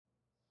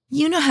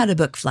You know how to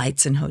book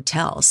flights and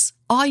hotels.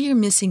 All you're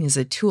missing is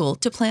a tool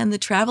to plan the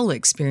travel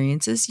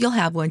experiences you'll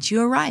have once you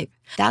arrive.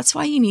 That's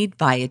why you need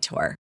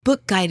Viator.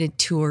 Book guided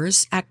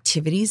tours,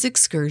 activities,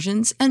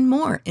 excursions, and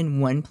more in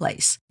one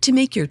place to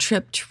make your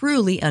trip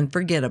truly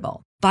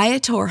unforgettable.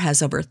 Viator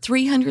has over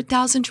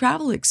 300,000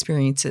 travel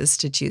experiences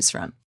to choose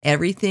from.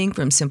 Everything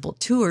from simple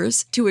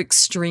tours to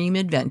extreme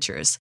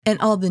adventures and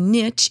all the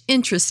niche,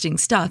 interesting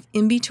stuff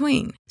in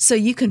between. So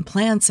you can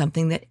plan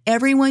something that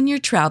everyone you're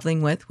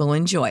traveling with will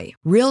enjoy.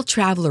 Real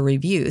traveler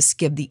reviews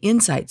give the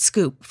inside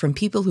scoop from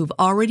people who've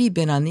already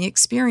been on the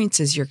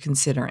experiences you're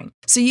considering.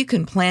 So you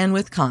can plan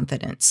with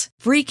confidence.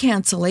 Free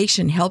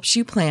cancellation helps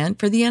you plan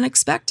for the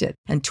unexpected.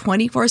 And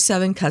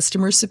 24/7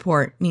 customer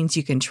support means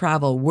you can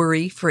travel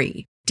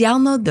worry-free.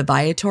 Download the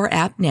Viator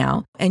app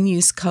now and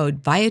use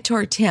code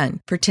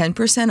Viator10 for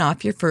 10%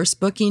 off your first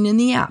booking in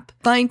the app.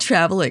 Find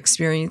travel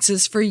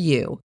experiences for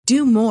you.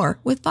 Do more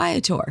with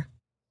Viator.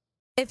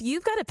 If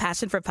you've got a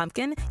passion for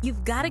pumpkin,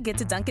 you've got to get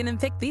to Dunkin' and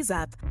pick these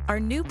up. Our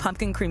new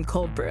Pumpkin Cream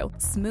Cold Brew.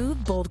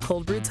 Smooth, bold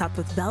cold brew topped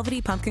with velvety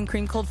pumpkin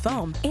cream cold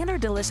foam. And our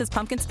delicious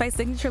pumpkin spice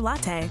signature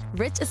latte.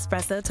 Rich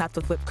espresso topped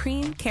with whipped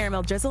cream,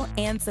 caramel drizzle,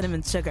 and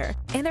cinnamon sugar.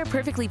 And our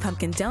perfectly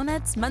pumpkin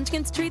donuts,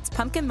 munchkins treats,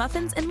 pumpkin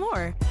muffins, and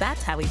more.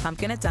 That's how we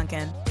pumpkin at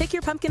Dunkin'. Pick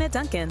your pumpkin at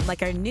Dunkin',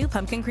 like our new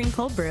Pumpkin Cream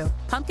Cold Brew,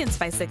 pumpkin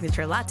spice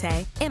signature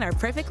latte, and our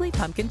perfectly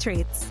pumpkin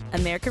treats.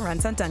 America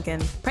runs on Dunkin'.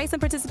 Price and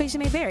participation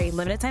may vary.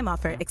 Limited time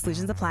offer.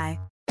 Exclusions apply.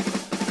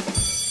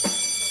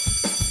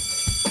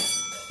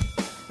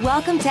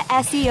 Welcome to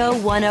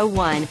SEO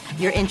 101,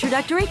 your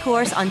introductory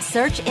course on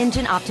search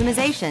engine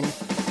optimization.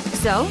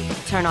 So,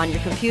 turn on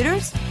your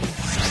computers,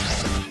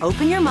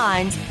 open your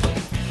minds,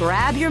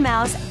 grab your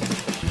mouse,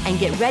 and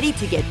get ready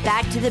to get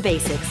back to the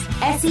basics.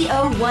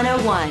 SEO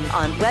 101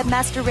 on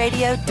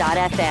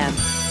webmasterradio.fm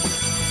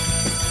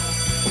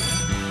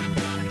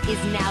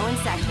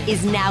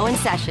is now in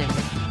session.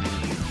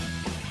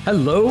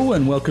 Hello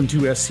and welcome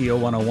to SEO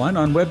 101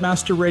 on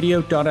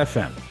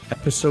webmasterradio.fm,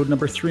 episode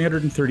number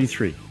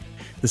 333.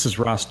 This is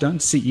Ross Dunn,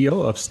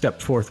 CEO of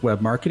Stepforth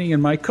Web Marketing,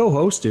 and my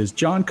co-host is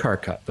John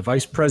Carcutt, the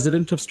Vice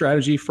President of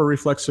Strategy for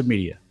Reflexive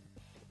Media.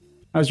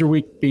 How's your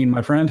week been,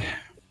 my friend?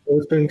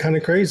 It's been kind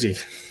of crazy,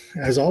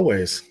 as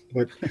always.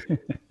 But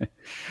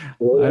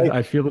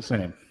I feel the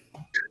same.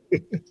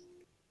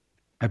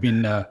 I've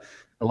been the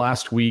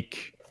last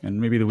week and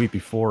maybe the week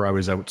before, I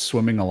was out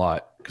swimming a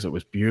lot because it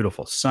was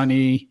beautiful,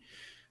 sunny.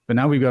 But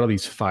now we've got all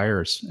these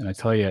fires, and I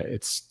tell you,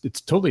 it's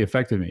totally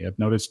affected me. I've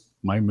noticed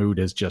my mood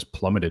has just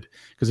plummeted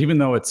because even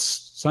though it's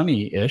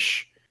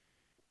sunny-ish,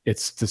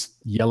 it's this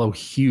yellow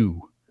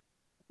hue,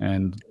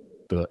 and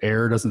the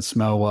air doesn't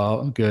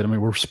smell good. I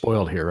mean, we're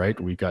spoiled here, right?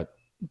 We got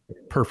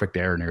perfect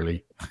air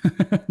nearly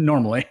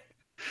normally.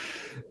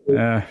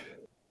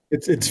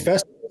 It's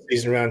festival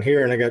season around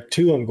here, and I got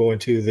two I'm going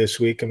to this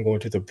week. I'm going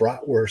to the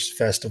Bratwurst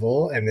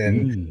Festival, and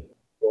then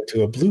going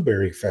to a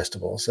blueberry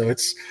festival. So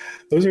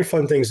those are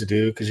fun things to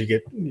do because you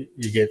get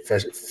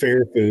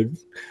fair food,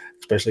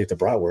 especially at the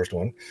Bratwurst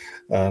one.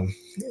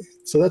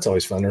 So that's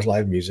always fun. There's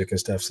live music and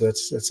stuff. So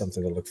that's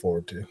something to look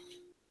forward to.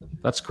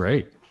 That's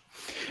great.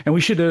 And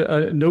we should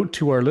note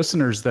to our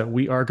listeners that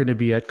we are going to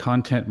be at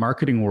Content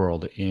Marketing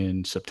World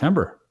in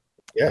September.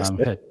 Yes.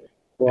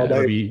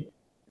 That'll be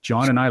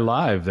John and I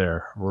live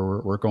there.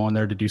 We're going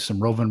there to do some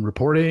roving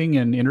reporting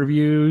and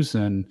interviews,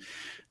 and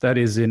that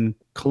is in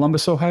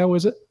Columbus, Ohio,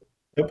 is it?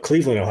 Yep,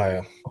 Cleveland,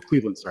 Ohio. Oh,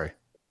 Cleveland, sorry.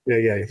 Yeah.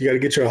 You got to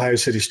get your Ohio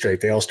City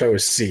straight. They all start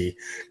with C.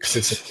 I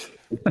understand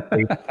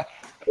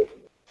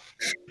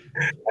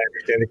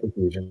the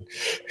confusion.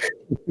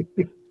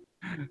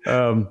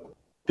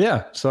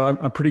 So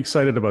I'm pretty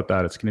excited about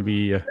that. It's going to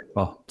be it's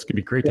going to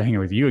be great to hang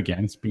out with you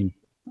again. It's been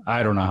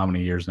I don't know how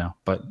many years now,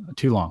 but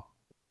too long.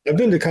 I've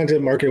been to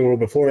Content Marketing World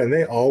before, and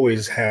they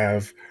always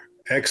have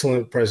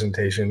excellent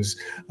presentations.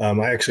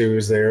 I actually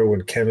was there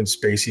when Kevin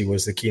Spacey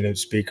was the keynote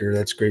speaker.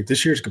 That's great.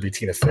 This year's going to be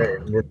Tina Fey.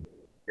 We're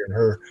hearing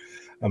her.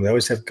 They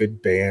always have good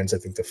bands. I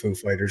think the Foo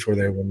Fighters were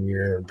there one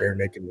year, and Bare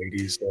Naked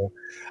Ladies. So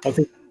I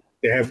think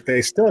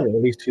they still have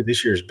at least two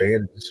this year's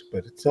bands,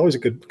 but it's always a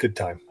good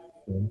time.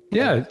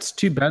 Yeah, it's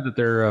too bad that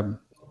they're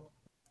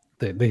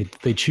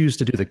they choose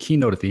to do the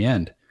keynote at the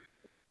end,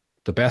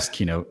 the best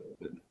keynote.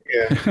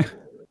 Yeah,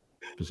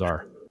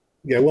 bizarre.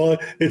 Yeah, well,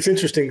 it's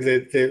interesting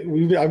that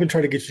I've been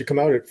trying to get you to come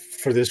out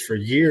for this for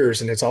years,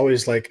 and it's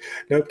always like,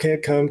 nope,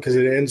 can't come because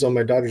it ends on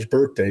my daughter's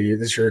birthday.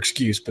 This is your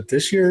excuse, but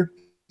this year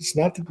it's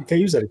not. You can't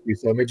use that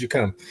excuse, so I made you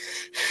come.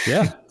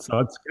 Yeah, so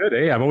it's good.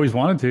 Hey, I've always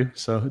wanted to,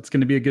 so it's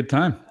going to be a good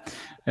time.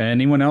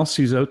 Anyone else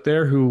who's out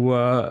there who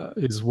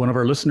is one of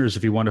our listeners,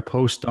 if you want to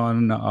post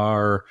on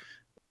our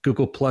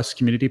Google Plus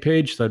community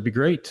page, that'd be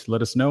great.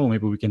 Let us know.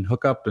 Maybe we can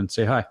hook up and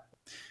say hi.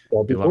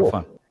 That'd be a lot of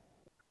fun.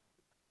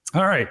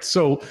 All right,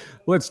 so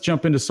let's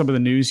jump into some of the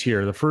news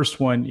here. The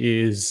first one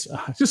is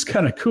just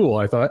kind of cool,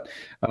 I thought.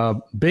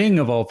 Bing,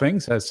 of all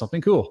things, has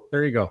something cool.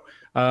 There you go.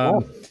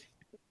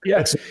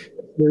 Yes,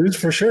 news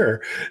for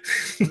sure.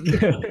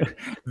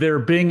 Their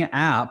Bing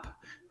app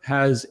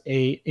has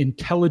a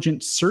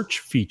intelligent search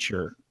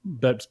feature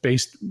that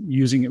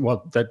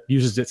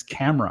uses its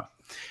camera.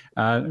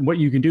 And what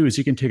you can do is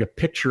you can take a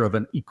picture of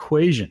an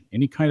equation,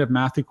 any kind of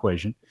math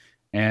equation,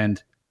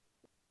 and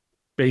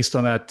based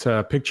on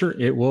that picture,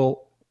 it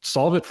will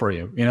solve it for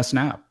you in a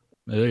snap.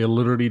 It'll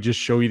literally just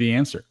show you the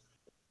answer.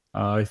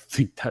 I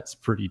think that's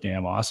pretty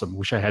damn awesome.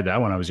 Wish I had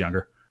that when I was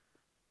younger.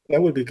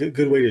 That would be a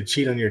good way to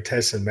cheat on your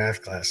tests in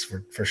math class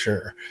for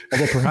sure.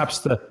 Although perhaps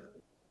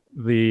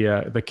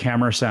the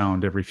camera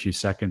sound every few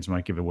seconds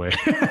might give it away.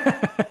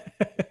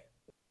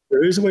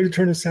 There is a way to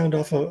turn the sound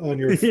off on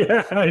your phone.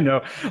 Yeah, I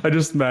know. I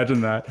just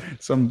imagine that.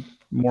 Some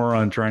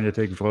moron trying to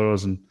take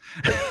photos and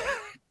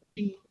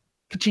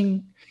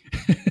ka-ching.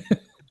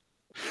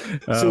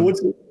 So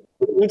what's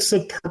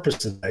the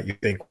purpose of that, you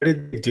think? Why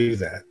did they do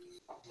that?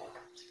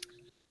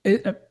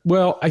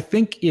 Well, I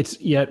think it's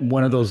yet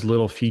one of those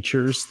little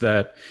features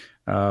that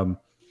I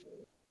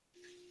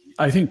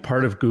think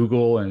part of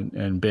Google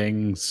and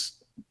Bing's,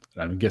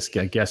 I'm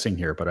guessing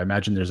here, but I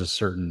imagine there's a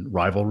certain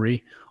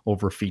rivalry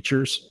over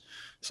features.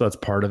 So that's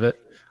part of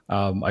it.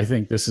 I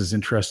think this is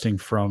interesting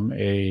from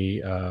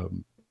I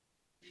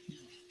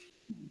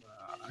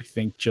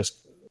think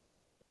just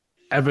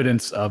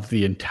evidence of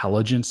the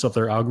intelligence of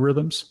their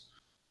algorithms.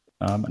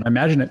 And I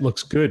imagine it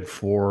looks good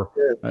for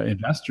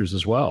investors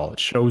as well. It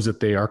shows that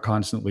they are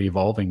constantly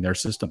evolving their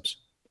systems.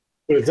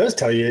 What it does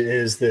tell you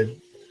is that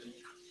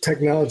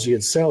technology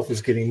itself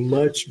is getting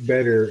much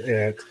better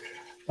at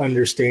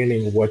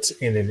understanding what's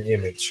in an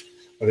image,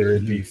 whether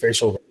it be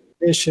facial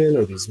recognition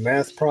or these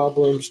math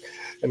problems.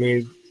 I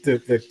mean,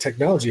 the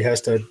technology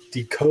has to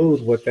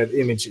decode what that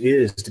image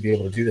is to be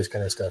able to do this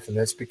kind of stuff. And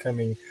that's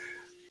becoming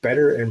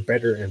better and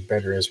better and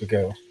better as we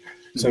go.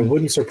 So it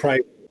wouldn't surprise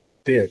me a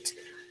bit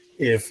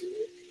if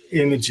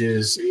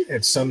images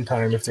at some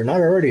time, if they're not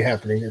already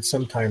happening, at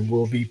some time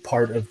will be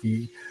part of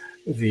the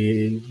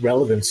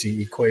relevancy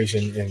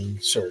equation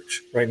in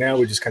search. Right now,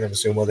 we just kind of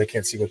assume, well, they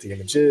can't see what the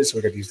image is, so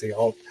we got to use the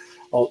alt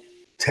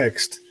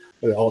text,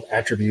 the alt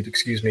attribute,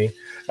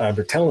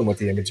 to tell them what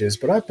the image is.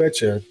 But I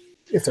bet you,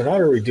 if they're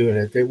not already doing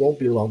it, they won't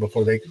be long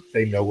before they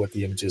know what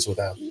the image is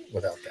without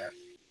that.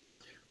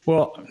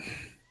 Well,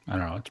 I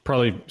don't know. It's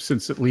probably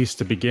since at least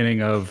the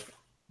beginning of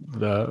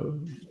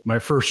my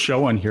first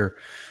show on here,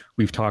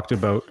 we've talked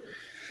about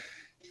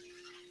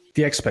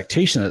the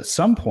expectation that at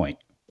some point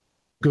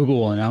Google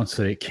will announce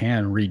that it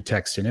can read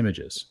text and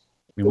images.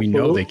 I mean, we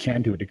know they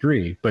can to a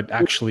degree, but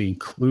actually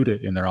include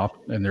it in their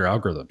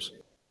algorithms.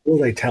 Will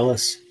they tell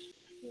us?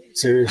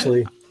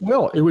 Seriously?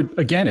 Well,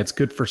 it's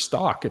good for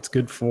stock. It's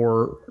good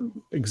for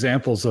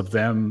examples of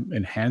them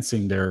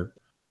enhancing the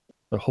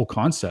whole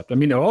concept. I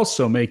mean, it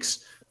also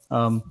makes,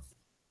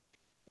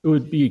 it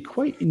would be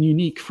quite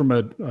unique from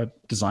a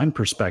design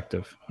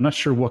perspective. I'm not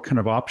sure what kind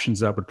of options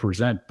that would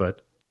present,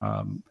 but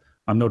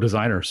I'm no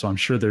designer, so I'm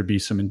sure there'd be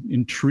some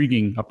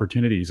intriguing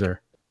opportunities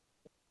there.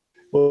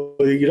 Well,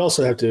 you'd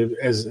also have to,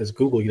 as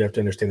Google, you'd have to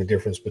understand the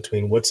difference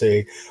between what's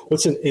an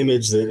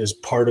image that is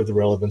part of the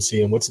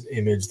relevancy and what's an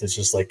image that's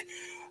just like,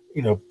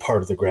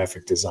 part of the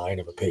graphic design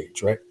of a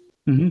page, right?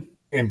 Mm-hmm.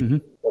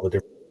 And all the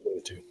difference between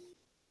the two.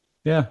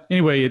 Yeah.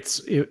 Anyway,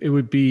 it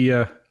would be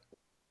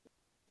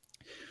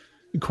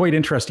quite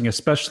interesting,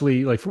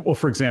 especially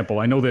for example,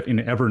 I know that in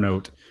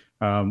Evernote,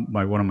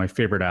 one of my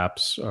favorite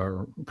apps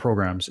or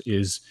programs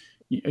is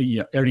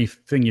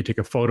anything you take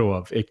a photo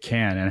of, it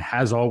can and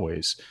has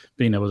always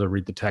been able to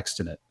read the text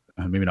in it.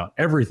 Maybe not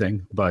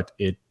everything, but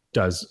it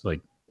does,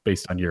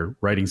 based on your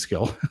writing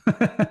skill.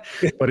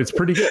 But it's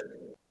pretty good.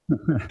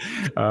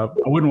 I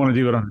wouldn't want to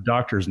do it on a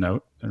doctor's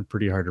note. They're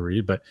pretty hard to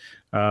read, but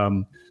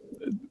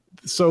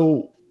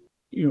so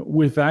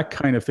with that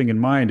kind of thing in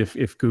mind,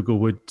 if Google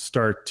would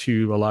start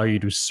to allow you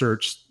to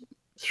search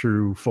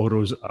through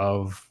photos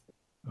of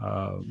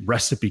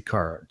recipe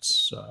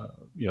cards,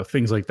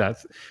 things like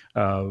that.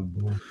 God,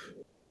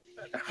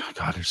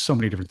 there's so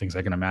many different things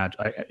I can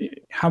imagine.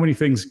 How many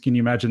things can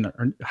you imagine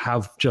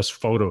have just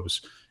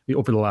photos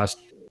over the last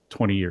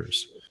 20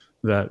 years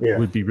that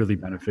would be really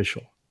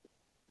beneficial?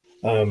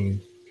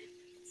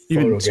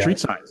 Even street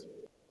signs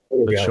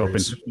that show up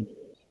in,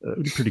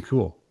 would be pretty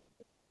cool.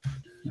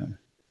 Yeah.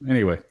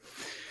 Anyway,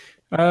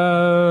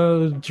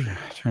 trying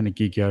to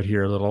geek out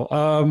here a little.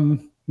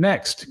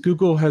 Next,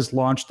 Google has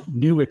launched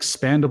new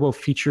expandable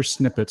feature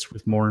snippets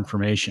with more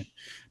information.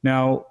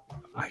 Now,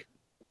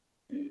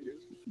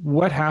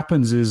 what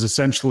happens is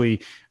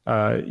essentially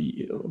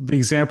the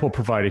example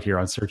provided here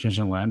on Search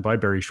Engine Land by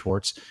Barry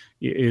Schwartz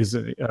is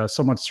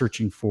someone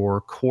searching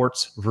for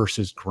quartz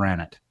versus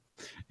granite.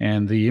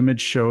 And the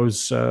image shows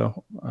sort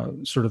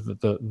of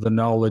the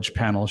knowledge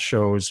panel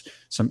shows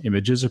some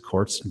images of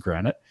quartz and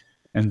granite.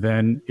 And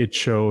then it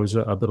shows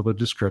a bit of a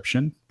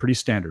description, pretty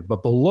standard.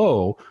 But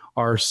below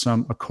are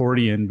some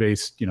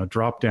accordion-based,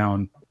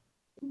 drop-downs,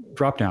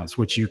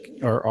 which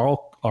are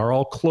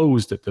all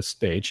closed at this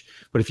stage.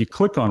 But if you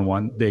click on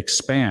one, they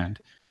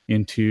expand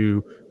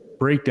into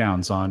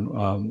breakdowns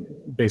on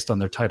based on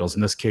their titles.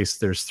 In this case,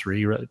 there's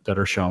 3 that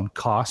are shown: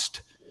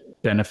 cost,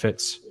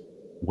 benefits,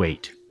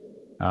 weight.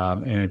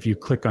 And if you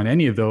click on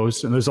any of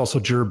those, and there's also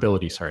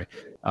durability,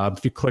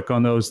 If you click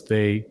on those,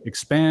 they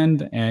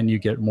expand and you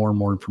get more and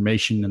more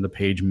information, and the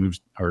page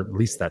moves, or at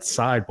least that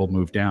side will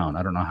move down.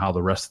 I don't know how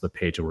the rest of the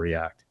page will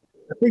react.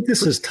 I think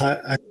this is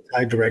tied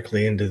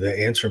directly into the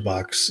answer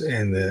box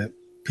and the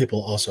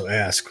people also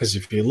ask, because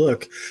if you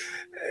look,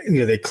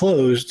 they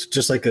closed,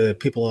 just like the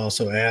people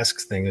also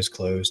ask thing is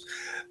closed.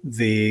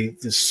 The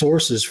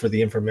sources for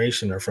the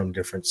information are from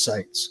different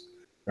sites,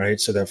 right?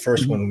 So that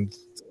first one,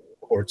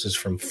 of course, is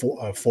from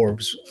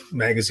Forbes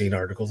magazine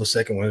article. The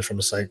second one is from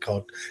a site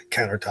called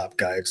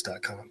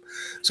countertopguides.com.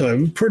 So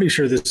I'm pretty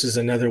sure this is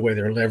another way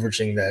they're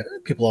leveraging that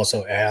people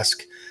also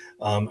ask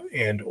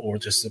and or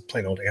just the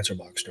plain old answer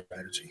box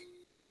strategy.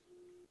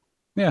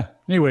 Yeah.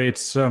 Anyway,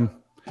 it's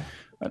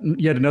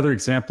yet another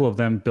example of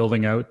them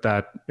building out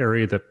that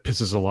area that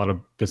pisses a lot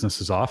of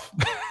businesses off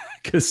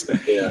because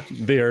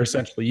they are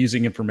essentially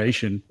using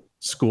information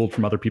schooled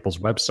from other people's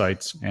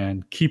websites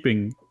and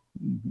keeping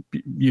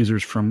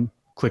users from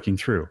clicking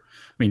through.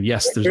 I mean,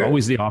 yes, there's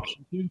always the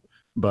option to,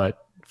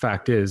 but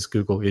fact is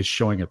Google is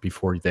showing it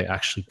before they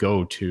actually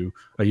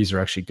a user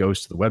actually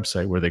goes to the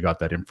website where they got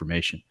that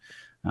information.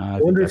 I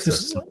wonder if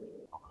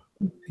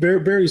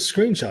Barry's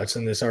screenshots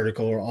in this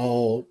article are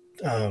all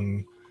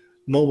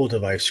mobile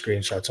device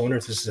screenshots. I wonder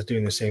if this is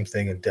doing the same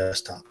thing in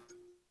desktop.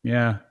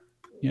 Yeah,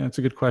 it's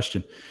a good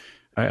question.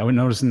 I was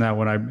noticing that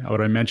when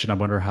I mentioned, I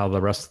wonder how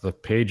the rest of the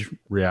page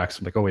reacts.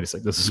 I'm like, oh, wait a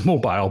second, this is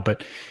mobile.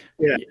 But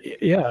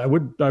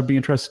I'd be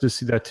interested to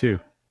see that too.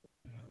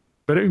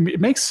 But it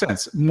makes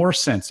more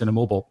sense in a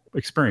mobile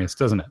experience,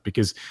 doesn't it?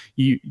 Because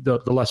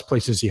the less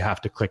places you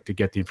have to click to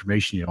get the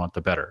information you want,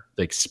 the better.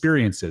 The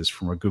experience is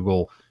from a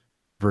Google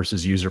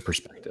versus user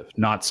perspective,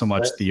 not so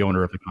much the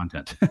owner of the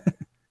content.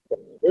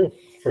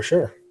 For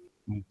sure.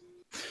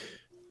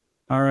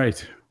 All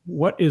right.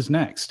 What is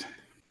next?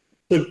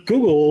 So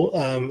Google,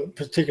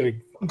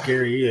 particularly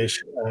Gary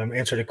Ish,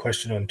 answered a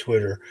question on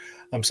Twitter.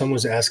 Someone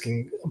was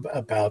asking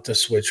about the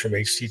switch from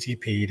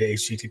HTTP to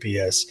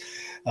HTTPS.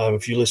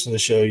 If you listen to the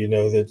show, you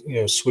know that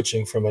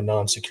switching from a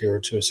non-secure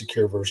to a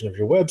secure version of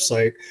your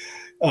website,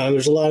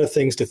 there's a lot of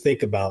things to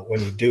think about when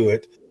you do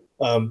it.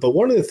 But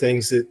one of the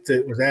things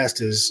that was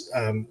asked is,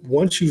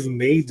 once you've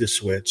made the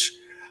switch,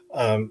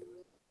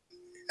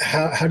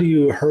 how do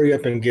you hurry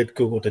up and get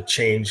Google to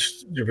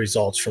change the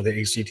results from the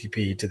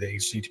HTTP to the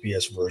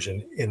HTTPS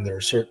version in their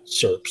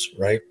SERPs,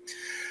 right?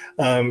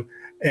 And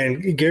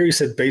Gary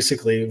said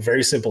basically,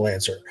 very simple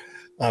answer,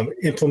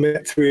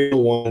 implement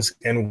 301s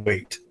and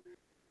wait.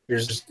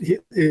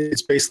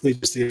 It's basically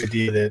just the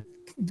idea that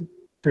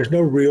there's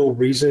no real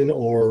reason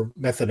or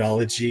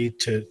methodology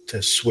to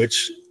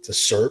switch to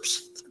SERPs.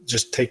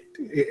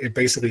 It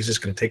basically is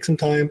just going to take some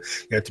time.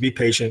 You have to be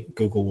patient.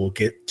 Google will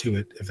get to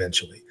it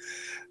eventually.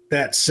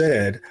 That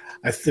said,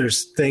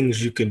 there's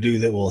things you can do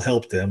that will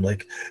help them,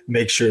 like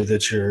make sure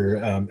that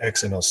your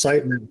XML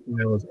site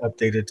is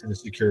updated to the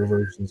secure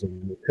versions of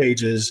your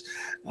pages.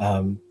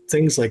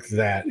 Things like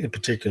that in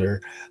particular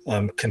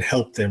can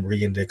help them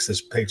re-index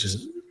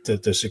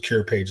the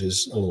secure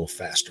pages a little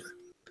faster.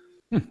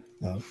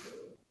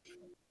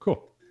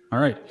 Cool. All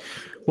right.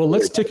 Well,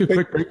 let's take a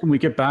quick break. When we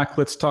get back,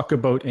 let's talk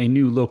about a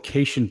new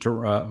location,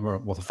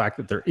 the fact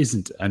that there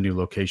isn't a new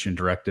location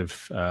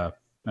directive.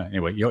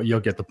 Anyway, you'll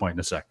get the point in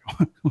a sec.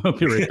 We'll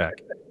be right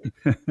back.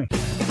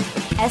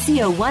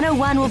 SEO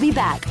 101 will be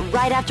back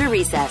right after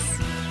recess.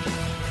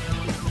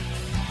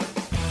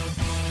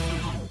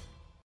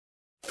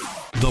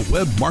 The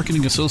Web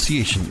Marketing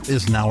Association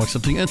is now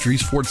accepting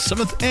entries for its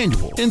 7th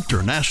annual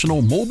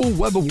International Mobile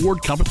Web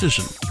Award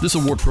competition. This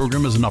award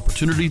program is an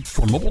opportunity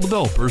for mobile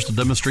developers to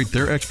demonstrate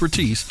their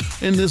expertise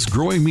in this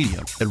growing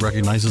medium. It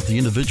recognizes the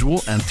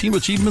individual and team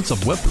achievements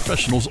of web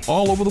professionals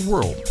all over the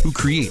world who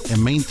create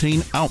and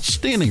maintain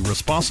outstanding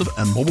responsive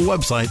and mobile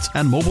websites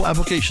and mobile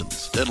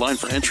applications. Deadline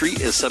for entry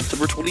is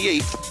September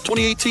 28th,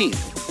 2018.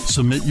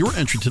 Submit your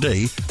entry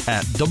today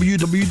at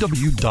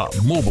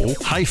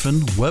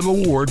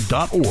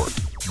www.mobile-webaward.org.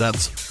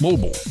 That's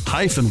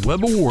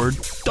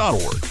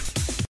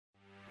mobile-webaward.org.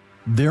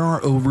 There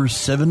are over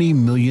 70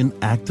 million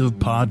active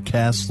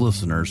podcast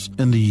listeners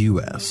in the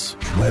U.S.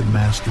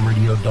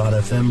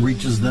 Webmasterradio.fm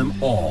reaches them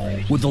all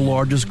with the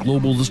largest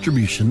global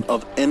distribution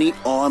of any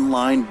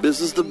online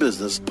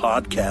business-to-business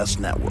podcast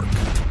network.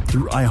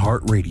 Through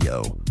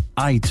iHeartRadio,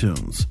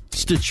 iTunes,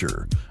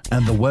 Stitcher,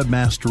 and the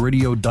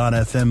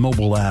Webmasterradio.fm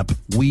mobile app,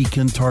 we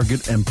can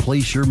target and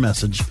place your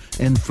message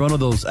in front of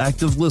those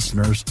active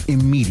listeners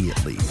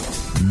immediately.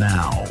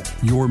 Now,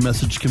 your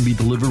message can be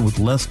delivered with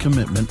less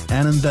commitment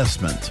and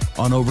investment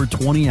on over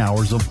 20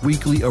 hours of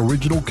weekly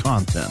original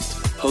content,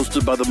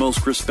 hosted by the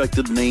most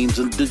respected names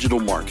in digital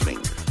marketing,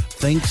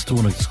 thanks to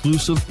an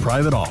exclusive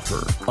private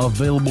offer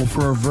available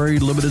for a very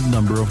limited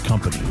number of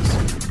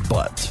companies.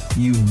 But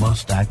you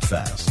must act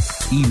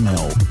fast.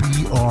 Email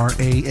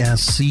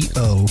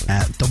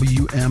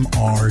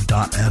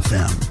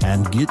brasco@wmr.fm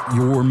and get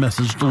your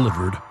message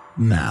delivered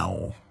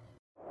now.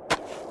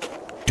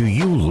 Do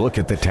you look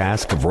at the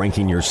task of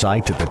ranking your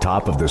site at the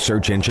top of the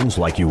search engines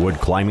like you would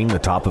climbing the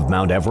top of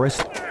Mount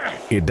Everest?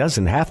 It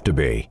doesn't have to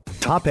be.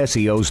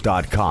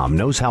 TopSEOs.com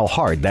knows how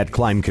hard that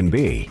climb can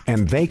be,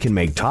 and they can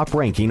make top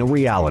ranking a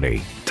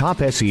reality. Top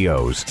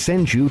SEOs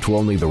sends you to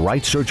only the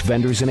right search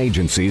vendors and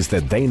agencies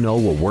that they know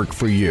will work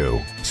for you.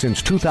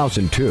 Since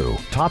 2002,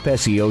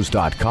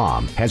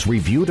 TopSEOs.com has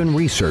reviewed and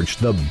researched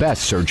the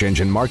best search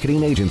engine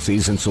marketing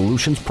agencies and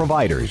solutions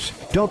providers.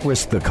 Don't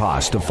risk the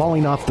cost of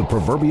falling off the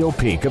proverbial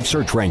peak of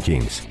search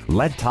rankings.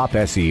 Let Top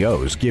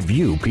SEOs give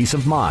you peace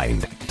of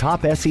mind.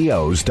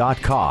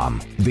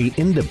 TopSEOs.com, the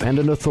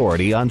independent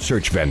authority on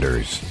search vendors.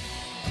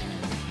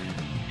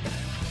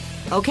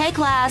 Okay,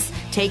 class,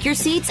 take your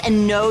seats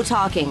and no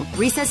talking.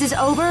 Recess is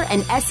over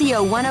and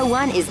SEO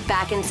 101 is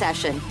back in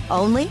session,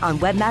 only on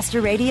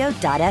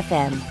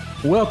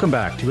webmasterradio.fm. Welcome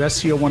back to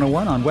SEO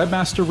 101 on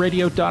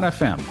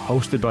webmasterradio.fm,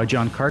 hosted by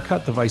John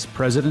Carcutt, the Vice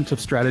President of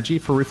Strategy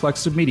for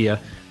Reflexive Media,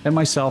 and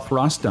myself,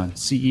 Ross Dunn,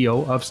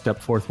 CEO of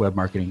Stepforth Web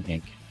Marketing,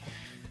 Inc.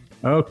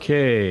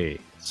 Okay,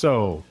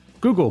 so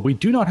Google, we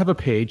do not have a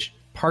page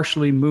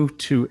partially moved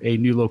to a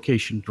new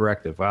location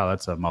directive. Wow,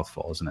 that's a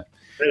mouthful, isn't it?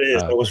 It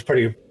is. That was a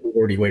pretty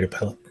wordy way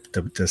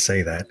to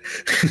say that.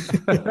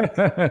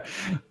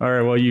 All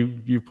right, well,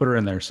 you put her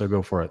in there, so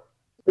go for it.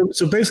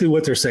 So basically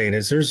what they're saying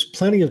is there's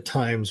plenty of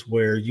times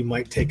where you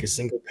might take a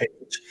single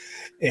page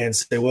and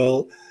say,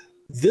 well,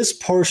 this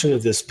portion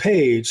of this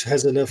page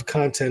has enough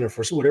content, or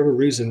for whatever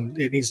reason,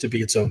 it needs to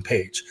be its own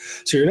page.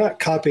 So you're not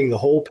copying the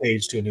whole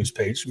page to a new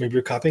page. Maybe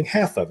you're copying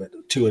half of it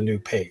to a new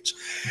page.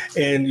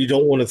 And you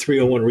don't want a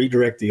 301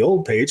 redirect the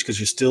old page because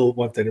you still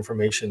want that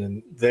information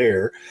in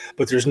there.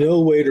 But there's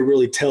no way to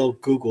really tell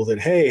Google that,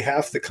 hey,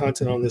 half the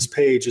content on this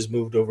page is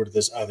moved over to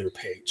this other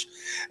page.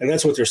 And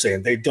that's what they're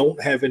saying. They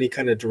don't have any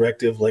kind of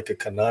directive like a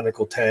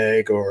canonical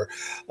tag or,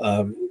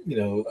 a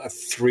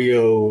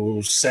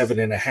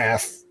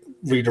 307.5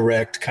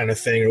 redirect kind of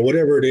thing, or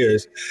whatever it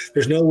is.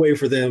 There's no way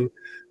for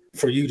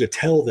you to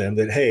tell them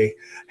that, hey,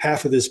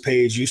 half of this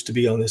page used to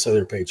be on this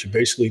other page. You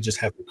basically just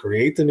have to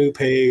create the new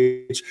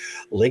page,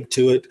 link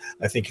to it.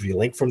 I think if you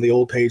link from the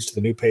old page to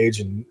the new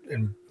page and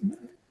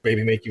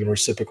maybe make even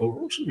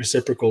reciprocal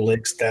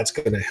links, that's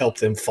going to help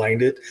them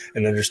find it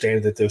and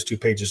understand that those two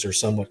pages are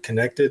somewhat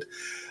connected.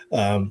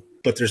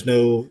 But there's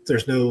no,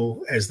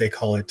 as they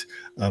call it,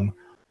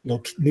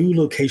 new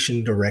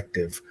location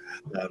directive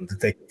that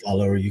they can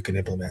follow or you can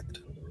implement.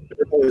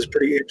 It was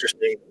pretty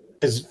interesting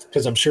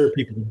because I'm sure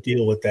people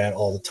deal with that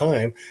all the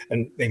time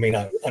and they may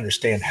not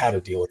understand how to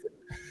deal with it.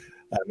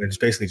 And it's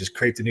basically just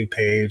create the new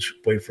page,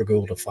 wait for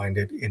Google to find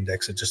it,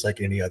 index it just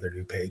like any other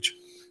new page.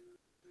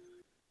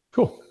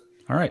 Cool.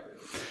 All right.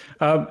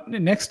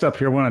 Next up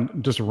here, I want to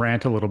just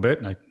rant a little bit,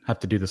 and I have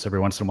to do this every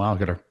once in a while. I've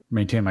got to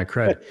maintain my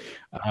cred.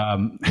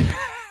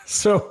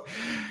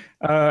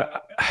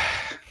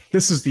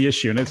 This is the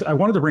issue, and I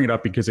wanted to bring it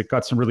up because it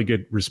got some really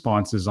good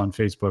responses on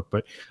Facebook,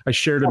 but I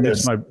shared it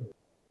with my...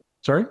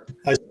 Sorry?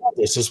 I saw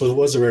this. This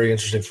was a very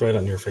interesting thread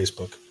on your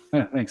Facebook.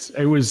 Yeah, thanks.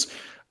 It was...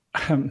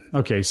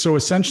 okay, so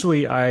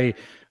essentially I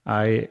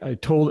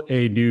told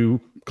a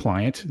new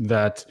client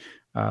that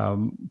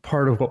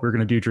part of what we're going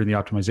to do during the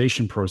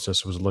optimization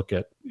process was look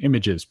at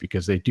images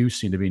because they do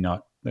seem to be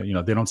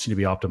they don't seem to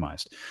be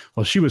optimized.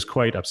 Well, she was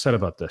quite upset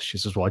about this. She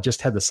says, well, I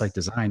just had the site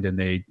designed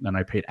and I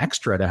paid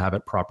extra to have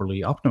it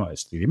properly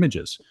optimized, the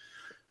images.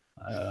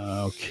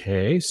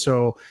 Okay.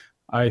 So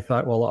I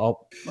thought,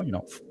 well,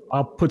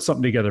 I'll put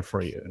something together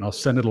for you and I'll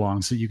send it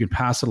along so you can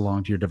pass it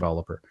along to your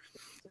developer.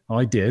 Well,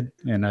 I did.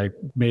 And I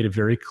made it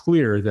very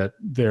clear that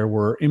there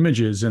were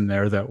images in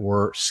there that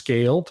were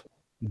scaled.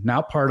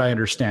 Now part I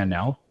understand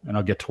now, and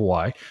I'll get to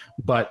why,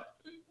 but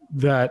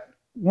that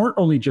weren't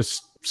only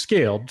just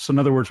scaled. So in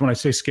other words, when I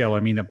say scale, I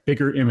mean a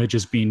bigger image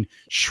is being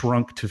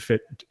shrunk to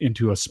fit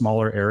into a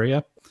smaller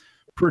area.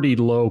 Pretty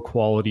low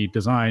quality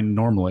design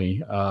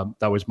normally.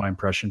 That was my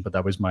impression, but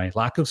that was my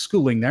lack of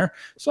schooling there.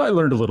 So I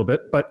learned a little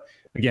bit, but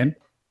again,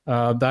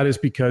 that is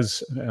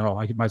because,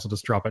 I might as well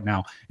just drop it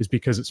now, is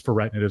because it's for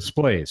Retina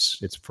displays.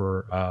 It's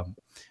for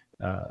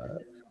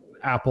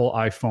Apple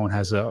iPhone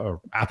has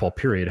Apple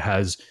period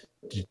has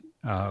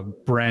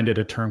branded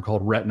a term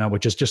called Retina,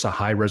 which is just a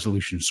high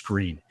resolution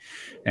screen.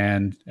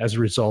 And as a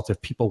result,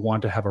 if people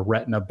want to have a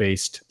Retina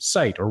based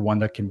site or one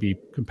that can be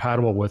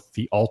compatible with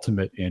the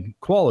ultimate in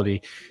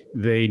quality,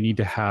 they need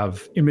to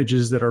have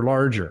images that are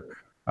larger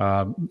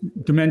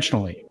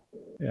dimensionally.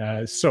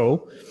 It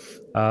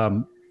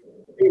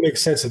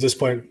makes sense at this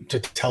point to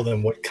tell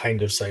them what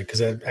kind of site, because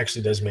that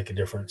actually does make a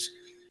difference.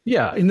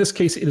 Yeah, in this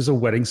case, it is a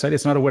wedding site.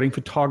 It's not a wedding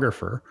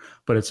photographer,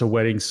 but it's a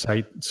wedding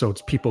site. So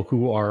it's people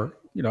who are,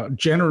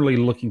 generally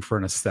looking for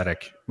an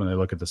aesthetic when they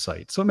look at the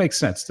site. So it makes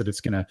sense that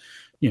it's going to,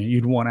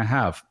 you'd want to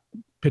have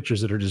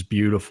pictures that are just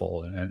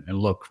beautiful and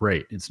look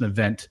great. It's an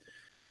event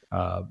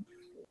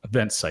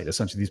site.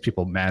 Essentially, these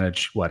people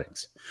manage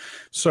weddings.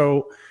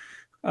 So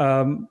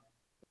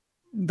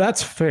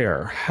that's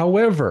fair.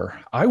 However,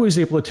 I was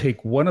able to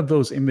take one of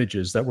those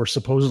images that were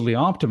supposedly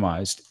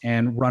optimized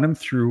and run them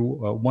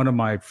through one of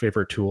my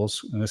favorite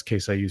tools. In this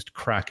case, I used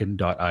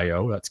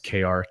Kraken.io. That's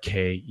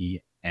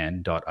KRKEN.io.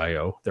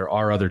 There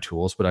are other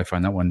tools, but I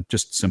find that one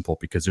just simple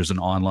because there's an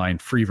online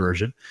free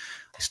version.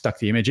 I stuck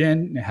the image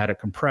in, had it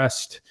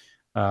compressed,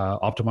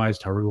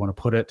 optimized, however you want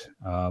to put it.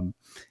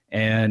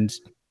 And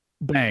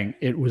bang,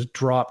 it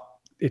dropped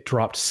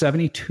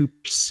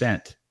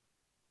 72%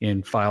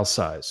 in file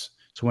size.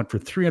 So it went from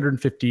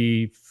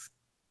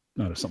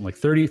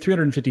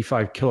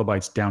 355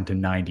 kilobytes down to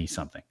 90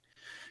 something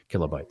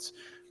kilobytes.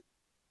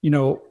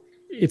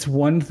 It's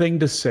one thing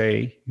to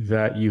say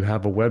that you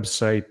have a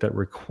website that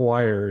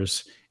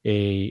requires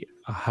a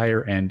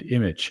higher end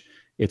image.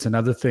 It's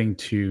another thing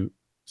to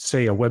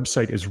say a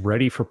website is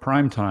ready for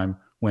prime time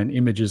when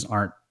images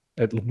aren't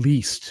at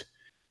least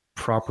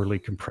properly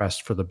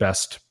compressed for the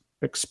best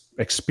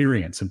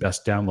experience and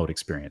best download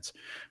experience.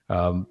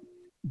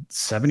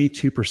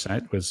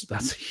 72%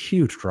 that's a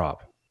huge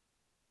drop.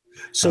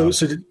 So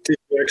did you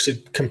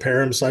actually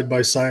compare them side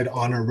by side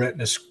on a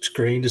Retina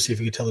screen to see if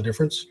you could tell the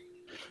difference?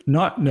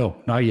 Not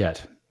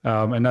yet.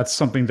 And that's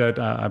something that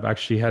I've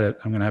actually I'm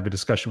going to have a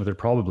discussion with her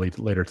probably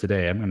later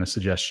today. I'm going to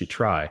suggest she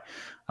try.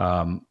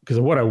 Because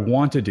what I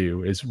want to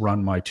do is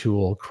run my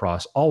tool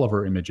across all of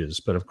her images,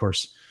 but of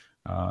course,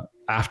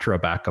 after a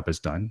backup is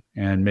done,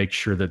 and make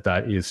sure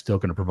that is still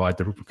going to provide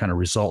the kind of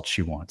results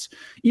she wants.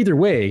 Either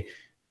way,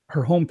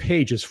 her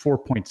homepage is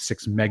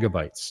 4.6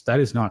 megabytes. That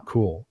is not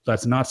cool.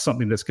 That's not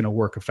something that's going to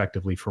work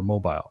effectively for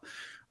mobile.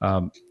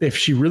 If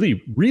she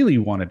really, really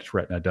wanted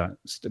Retina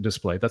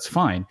display, that's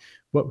fine.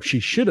 What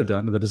she should have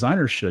done, the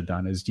designer should have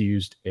done, is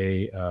used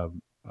a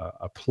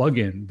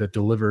plugin that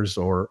delivers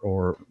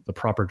or the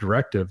proper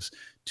directives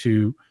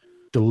to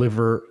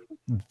deliver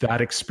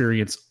that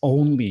experience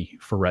only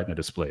for Retina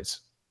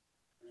displays.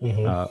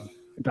 Mm-hmm.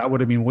 That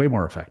would have been way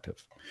more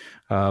effective.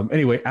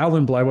 Anyway,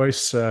 Alan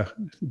Bleiweiss,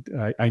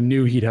 I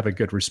knew he'd have a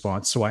good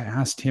response, so I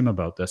asked him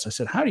about this. I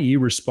said, how do you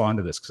respond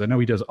to this? Because I know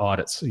he does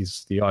audits.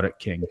 He's the audit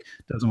king,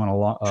 does them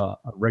on a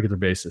regular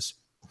basis.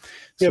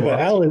 Yeah, but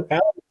Alan's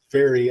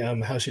very,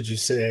 how can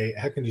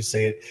you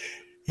say it?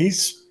 He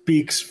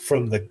speaks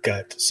from the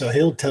gut. So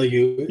he'll tell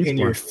you in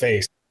your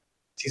face.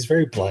 He's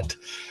very blunt.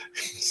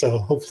 So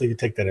hopefully you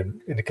take that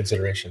into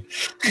consideration.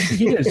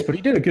 He is, but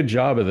he did a good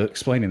job of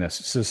explaining this.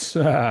 He says,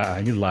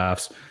 he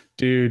laughs.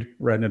 Dude,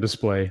 Retina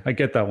display. I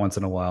get that once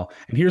in a while.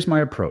 And here's my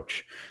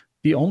approach.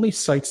 The only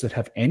sites that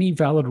have any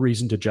valid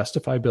reason to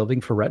justify building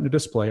for Retina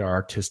display are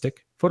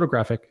artistic,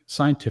 photographic,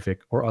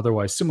 scientific, or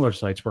otherwise similar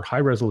sites where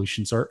high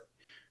resolutions or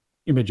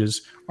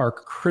images are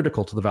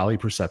critical to the value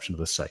perception of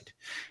the site.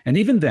 And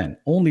even then,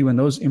 only when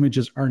those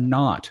images are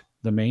not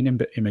the main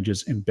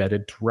images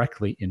embedded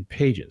directly in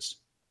pages.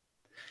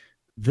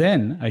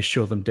 Then I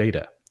show them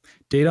data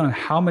on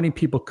how many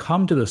people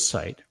come to the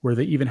site where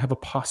they even have a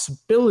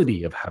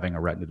possibility of having a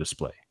Retina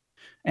display.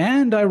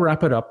 And I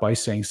wrap it up by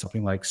saying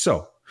something like,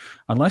 so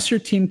unless your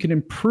team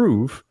can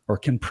prove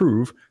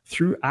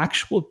through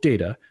actual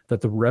data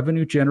that the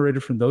revenue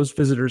generated from those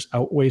visitors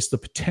outweighs the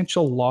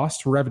potential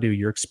lost revenue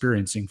you're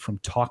experiencing from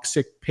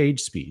toxic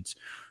page speeds,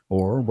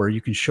 or where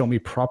you can show me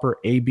proper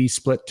A/B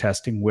split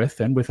testing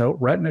with and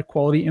without Retina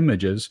quality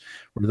images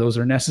where those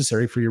are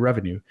necessary for your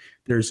revenue,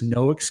 there's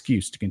no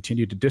excuse to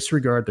continue to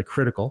disregard the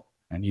critical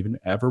and even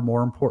ever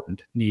more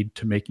important need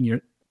to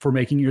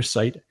making your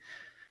site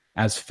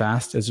as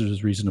fast as it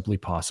is reasonably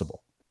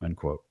possible,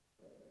 unquote.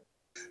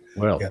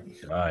 Well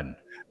done.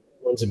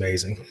 That's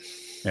amazing.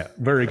 Yeah,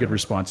 very good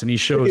response. And he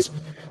shows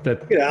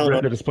that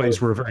Retina displays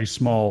were a very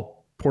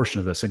small portion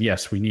of this. And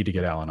yes, we need to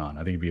get Alan on. I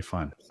think it'd be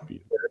fun.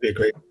 That'd be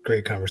a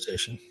great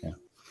conversation. Yeah.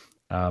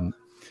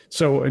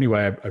 So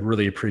anyway, I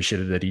really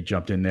appreciated that he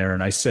jumped in there.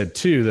 And I said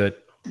too that,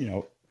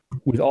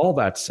 with all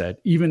that said,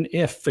 even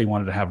if they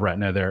wanted to have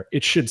Retina there,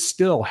 it should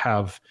still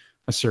have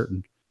a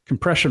certain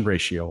compression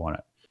ratio on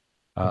it.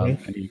 And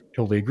he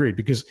totally agreed,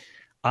 because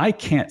I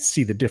can't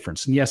see the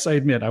difference. And yes, I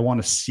admit I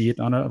want to see it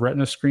on a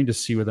Retina screen to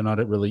see whether or not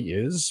it really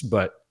is,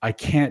 but I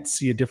can't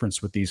see a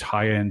difference with these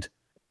high-end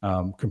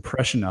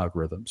compression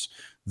algorithms.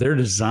 They're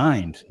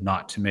designed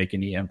not to make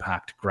any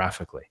impact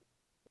graphically.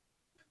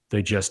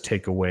 They just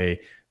take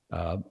away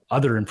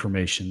other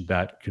information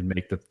that could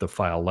make the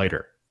file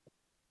lighter.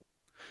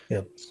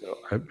 Yep. So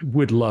I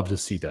would love to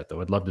see that,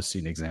 though. I'd love to see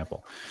an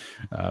example.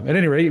 At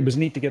any rate, it was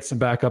neat to get some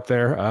backup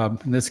there.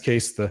 In this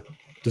case, the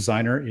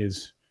designer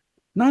is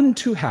none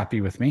too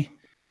happy with me,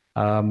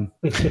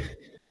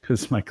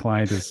 because my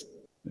client is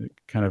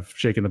kind of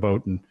shaking the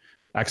boat and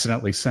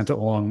accidentally sent it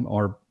along,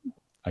 or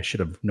I should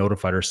have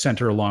notified her, sent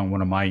her along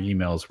one of my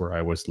emails where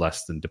I was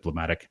less than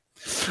diplomatic.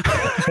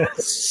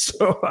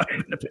 So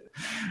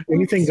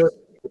anything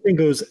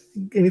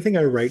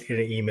I write in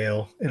an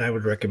email, and I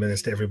would recommend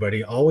this to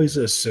everybody, always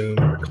assume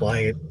your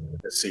client is going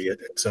to see it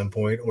at some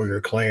point, or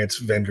your client's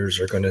vendors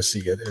are going to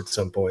see it at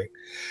some point.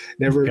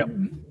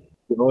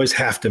 You always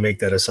have to make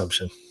that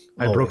assumption.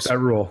 I broke that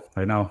rule.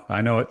 I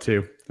know it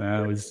too.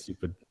 That was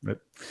stupid. But,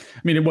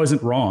 I mean, it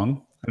wasn't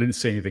wrong. I didn't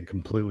say anything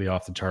completely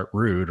off the chart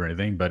rude or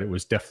anything, but it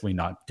was definitely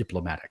not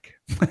diplomatic.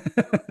 You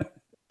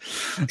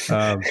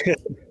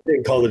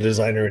didn't call the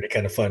designer any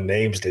kind of fun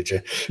names, did you?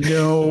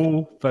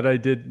 No, but I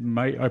did.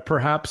 I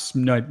perhaps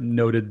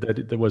noted that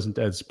it wasn't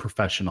as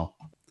professional.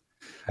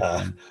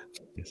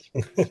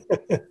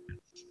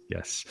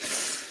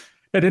 Yes.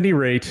 At any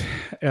rate,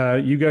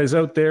 you guys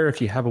out there,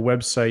 if you have a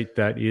website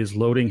that is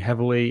loading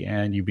heavily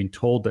and you've been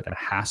told that it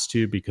has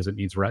to because it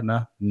needs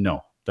Retina,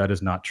 no, that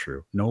is not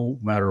true. No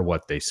matter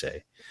what they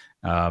say,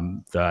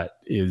 that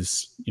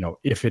is,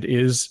 if it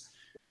is,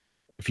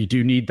 if you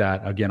do need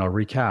that, again, I'll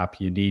recap.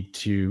 You need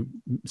to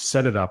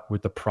set it up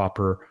with the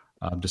proper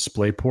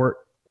display port.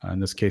 In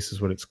this case,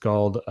 is what it's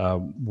called,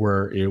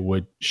 where it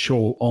would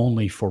show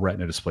only for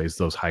Retina displays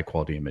those high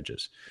quality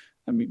images.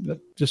 I mean, that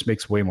just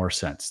makes way more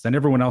sense. Then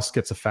everyone else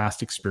gets a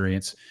fast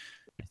experience.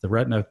 If the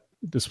Retina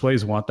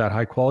displays want that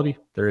high quality,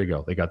 there you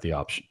go. They got the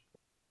option.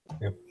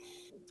 Yep.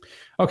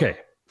 Okay.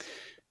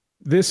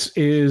 This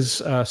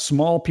is a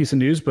small piece of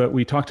news, but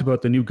we talked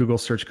about the new Google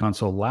Search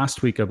Console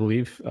last week, I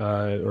believe,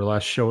 or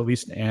last show at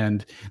least.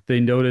 And they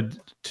noted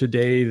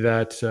today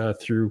that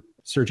through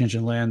Search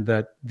Engine Land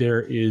that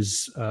there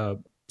is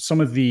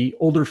some of the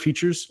older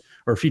features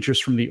or features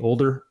from the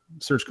older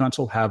Search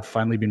Console have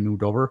finally been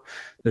moved over.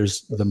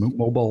 There's the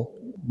mobile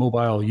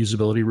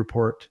usability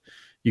report.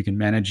 You can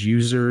manage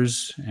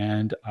users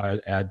and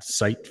add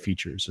site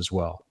features as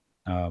well.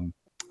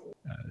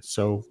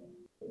 So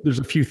there's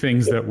a few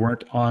things that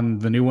weren't on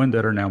the new one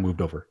that are now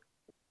moved over.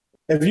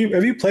 Have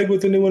you played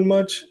with the new one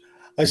much?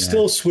 I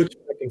still switch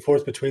back and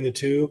forth between the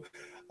two.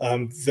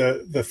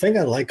 The thing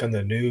I like on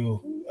the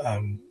new,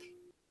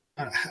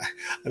 I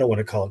don't want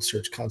to call it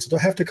Search Console. Do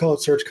I have to call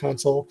it Search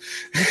Console?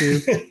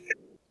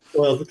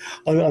 Well,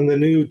 on the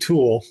new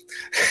tool,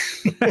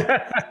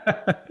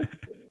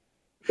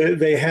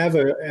 they have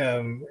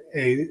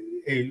a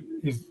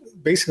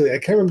basically, I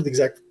can't remember the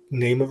exact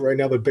name of it right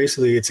now, but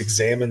basically it's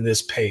examine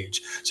this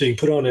page. So you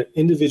can put on an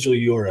individual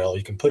URL,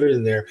 you can put it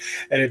in there,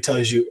 and it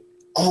tells you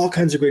all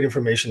kinds of great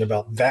information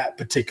about that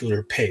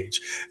particular page.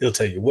 It'll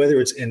tell you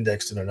whether it's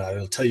indexed or not.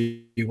 It'll tell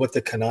you what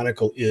the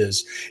canonical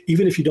is.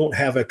 Even if you don't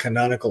have a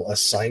canonical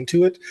assigned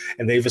to it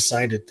and they've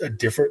assigned a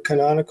different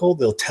canonical,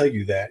 they'll tell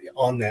you that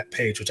on that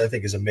page, which I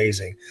think is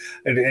amazing.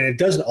 And it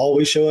doesn't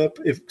always show up,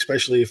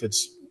 especially if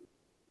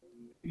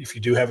you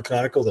do have a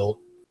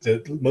canonical,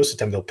 most of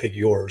the time they'll pick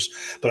yours,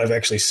 but I've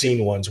actually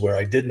seen ones where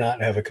I did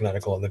not have a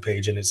canonical on the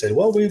page and it said,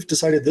 well, we've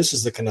decided this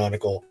is the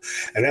canonical,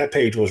 and that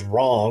page was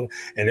wrong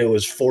and it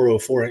was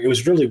 404. It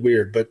was really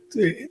weird, but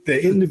the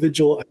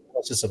individual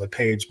analysis of a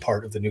page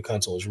part of the new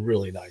console is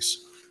really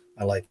nice.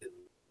 I like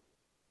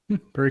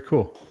it. Very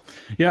cool.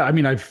 Yeah, I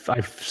mean,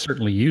 I've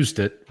certainly used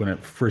it when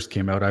it first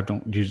came out.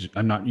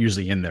 I'm not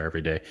usually in there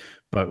every day,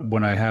 but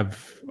when I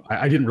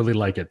didn't really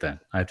like it then,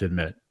 I have to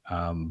admit.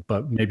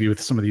 But maybe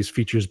with some of these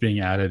features being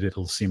added,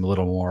 it'll seem a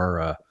little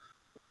more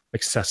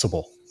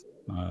accessible.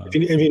 If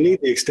you need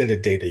the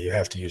extended data, you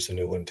have to use the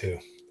new one too.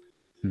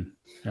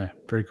 Yeah,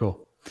 very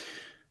cool.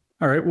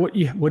 All right, what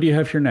do you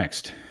have here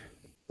next?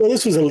 Well,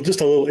 this was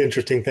just a little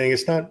interesting thing.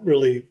 It's not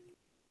really,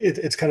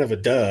 it's kind of a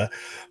duh,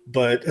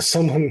 but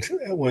someone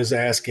was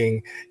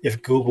asking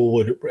if Google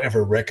would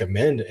ever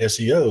recommend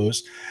SEOs,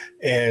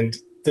 and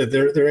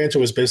their answer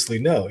was basically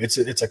no. It's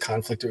a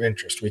conflict of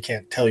interest. We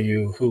can't tell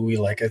you who we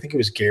like. I think it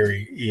was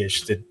Gary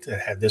Eish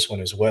that had this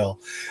one as well.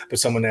 But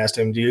someone asked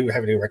him, do you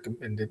have any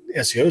recommended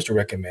SEOs to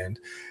recommend?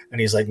 And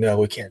he's like, no,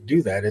 we can't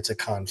do that. It's a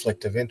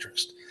conflict of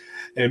interest.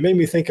 And it made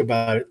me think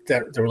about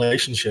the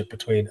relationship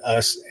between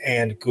us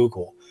and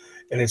Google.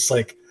 And it's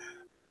like,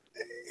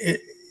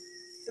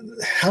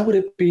 how would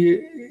it be?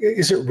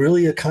 Is it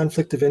really a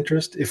conflict of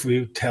interest if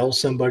we tell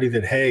somebody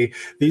that, hey,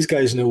 these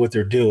guys know what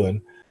they're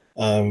doing?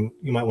 You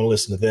might want to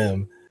listen to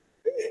them,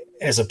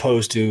 as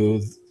opposed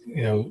to,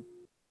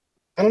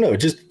 I don't know.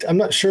 I'm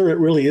not sure it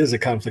really is a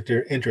conflict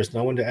of interest. And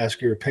I wanted to ask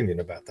your opinion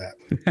about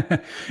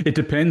that. It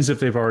depends if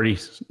they're already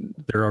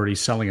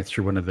selling it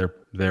through one of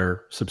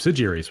their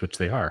subsidiaries, which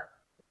they are.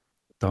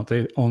 Don't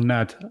they own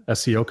that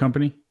SEO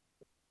company?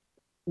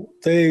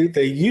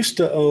 They used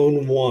to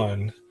own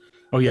one.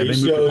 Oh yeah, they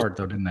moved apart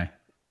though, didn't they?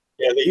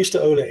 Yeah, they used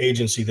to own an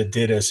agency that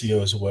did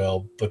SEO as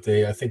well, but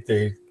I think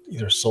they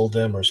either sold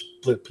them or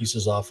split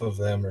pieces off of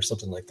them or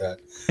something like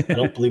that. I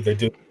don't believe they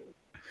do.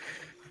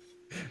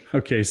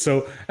 Okay,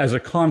 so as a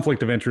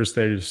conflict of interest,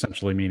 they're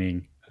essentially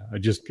meaning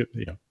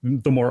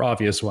the more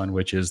obvious one,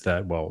 which is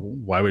that, well,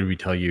 why would we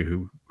tell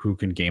you who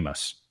can game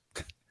us?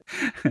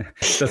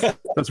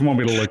 that's one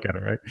way to look at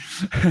it, right?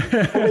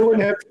 Well, they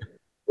wouldn't have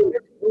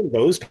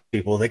those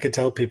people. They could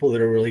tell people that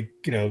are really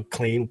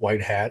clean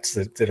white hats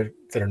that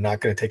are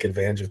not going to take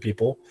advantage of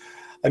people.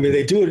 I mean,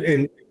 they do it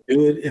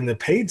in the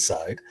paid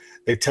side.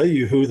 They tell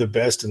you who the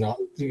best and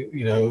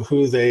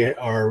who they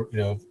are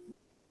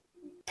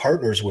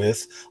partners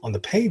with on the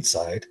paid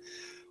side.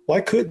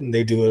 Why couldn't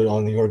they do it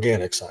on the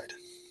organic side?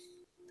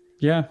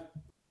 Yeah,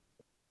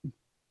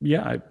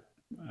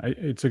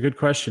 it's a good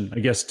question. I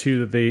guess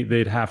too that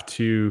they'd have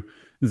to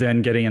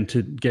then get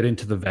into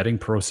the vetting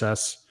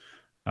process.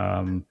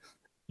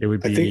 It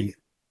would be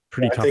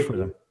pretty tough for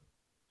them.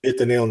 Hit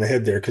the nail on the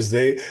head there, because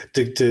they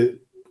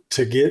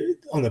to get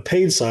on the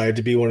paid side,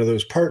 to be one of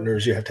those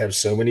partners, you have to have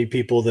so many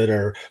people that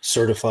are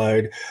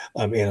certified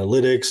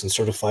analytics and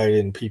certified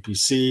in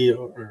PPC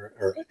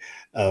or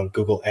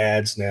Google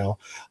Ads now.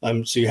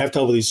 So you have to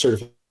have all these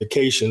certifications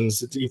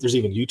certifications. There's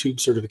even YouTube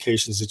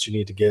certifications that you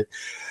need to get.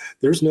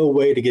 There's no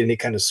way to get any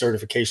kind of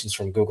certifications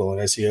from Google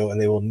and SEO, and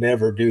they will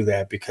never do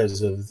that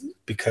because of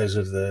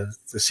the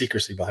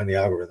secrecy behind the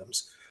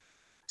algorithms.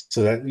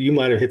 So that you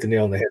might have hit the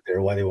nail on the head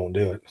there, why they won't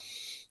do it.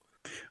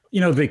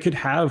 They could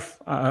have,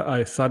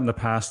 I thought in the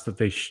past that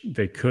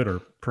they could, or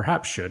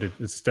perhaps should,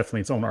 it's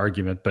definitely its own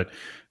argument, but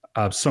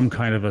some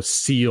kind of a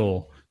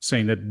seal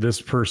saying that this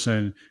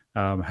person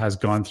has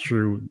gone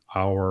through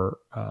our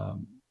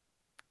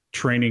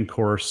training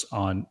course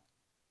on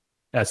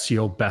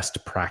SEO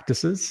best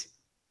practices.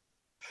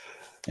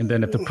 And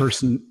then if the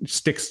person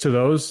sticks to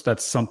those,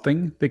 that's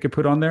something they could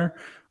put on their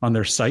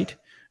site.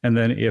 And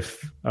then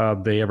if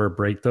they ever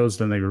break those,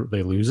 then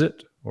they lose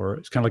it. Or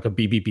it's kind of like a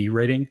BBB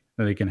rating,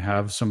 and they can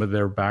have some of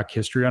their back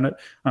history on it.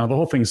 The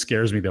whole thing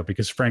scares me, though,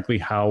 because frankly,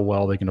 how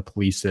well they're going to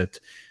police it,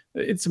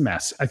 it's a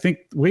mess. I think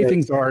the way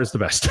things are is the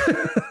best.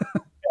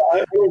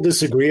 I don't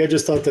disagree. I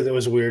just thought that it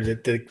was weird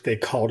that they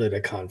called it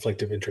a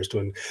conflict of interest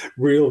when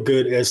real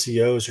good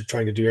SEOs are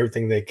trying to do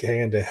everything they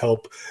can to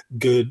help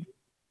good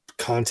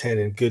content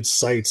and good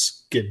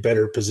sites get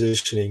better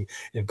positioning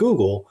in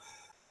Google.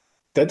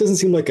 That doesn't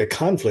seem like a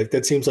conflict.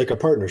 That seems like a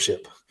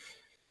partnership.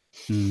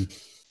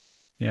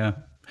 Yeah.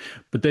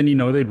 But then,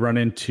 they'd run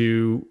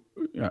into,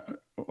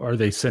 are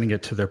they sending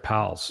it to their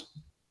pals,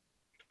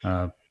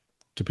 to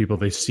people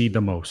they see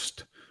the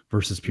most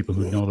versus people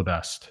who know the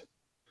best?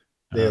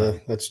 Yeah,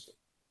 that's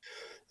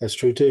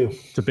true too.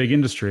 It's a big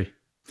industry.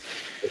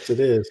 Yes,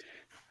 it is.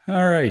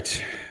 All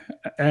right.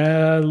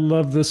 I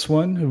love this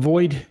one.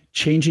 Avoid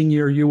changing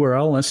your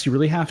URL unless you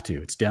really have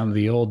to. It's down to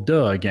the old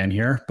duh again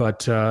here, but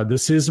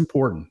this is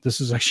important.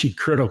 This is actually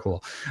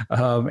critical.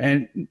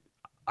 And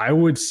I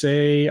would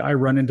say I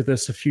run into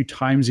this a few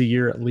times a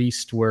year at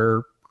least,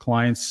 where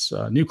clients,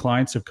 new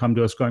clients have come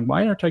to us going,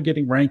 why aren't I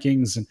getting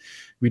rankings? And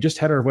we just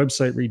had our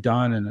website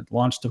redone and it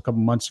launched a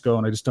couple months ago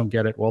and I just don't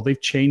get it. Well, they've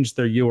changed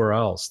their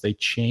URLs. They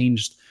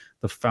changed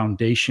the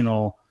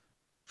foundational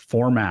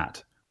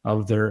format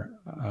of their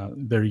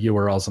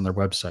URLs on their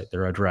website,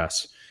 their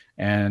address.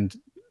 And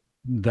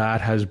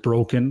that has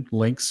broken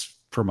links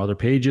from other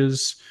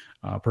pages.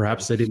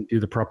 Perhaps they didn't do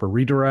the proper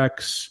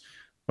redirects,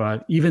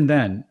 but even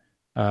then,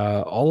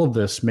 all of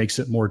this makes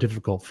it more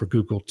difficult for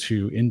Google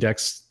to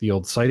index the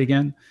old site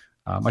again.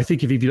 I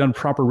think if you've done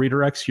proper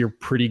redirects, you're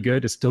pretty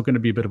good. It's still going to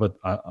be a bit of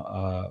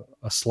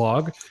a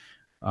slog.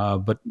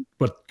 But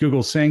what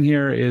Google's saying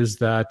here is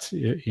that,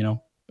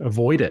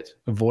 avoid it.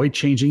 Avoid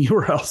changing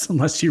URLs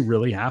unless you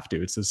really have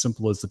to. It's as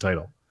simple as the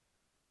title.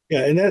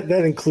 Yeah, and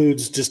that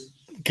includes just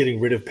getting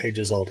rid of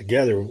pages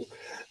altogether.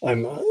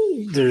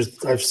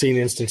 I've seen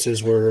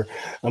instances where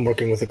I'm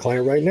working with a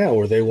client right now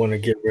where they want to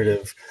get rid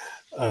of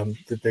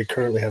that they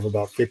currently have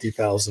about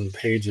 50,000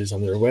 pages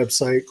on their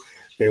website.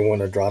 They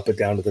want to drop it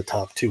down to the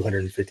top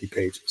 250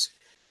 pages.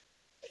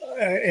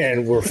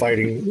 And we're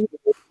bringing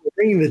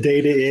the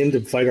data in to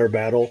fight our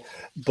battle.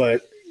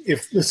 But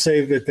let's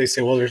say that they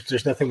say, well,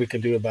 there's nothing we can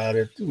do about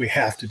it. We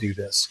have to do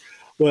this.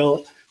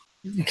 Well,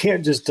 you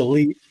can't just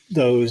delete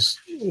those,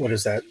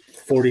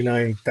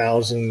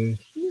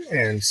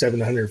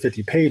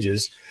 49,750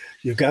 pages.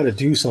 You've got to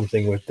do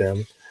something with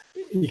them.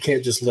 You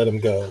can't just let them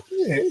go.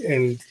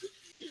 And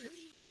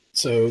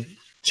so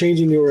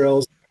changing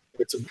URLs,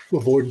 it's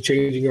avoid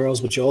changing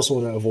URLs, but you also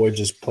want to avoid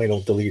just plain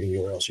old deleting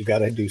URLs. You got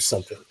to do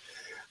something.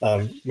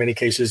 Many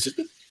cases,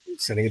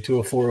 sending it to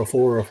a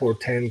 404 or a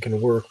 410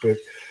 can work, but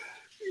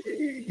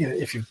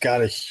if you got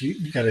to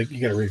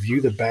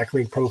review the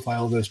backlink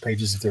profile of those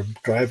pages. If they're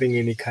driving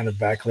any kind of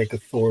backlink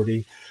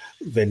authority,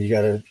 then you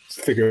got to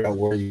figure out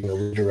where you're going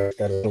to redirect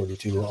that authority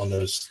to on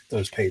those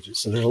pages.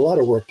 So there's a lot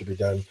of work to be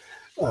done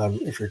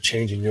if you're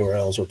changing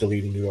URLs or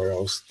deleting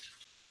URLs.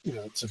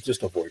 So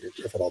just avoid it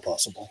if at all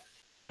possible.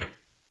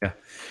 Yeah.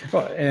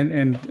 Well,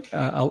 and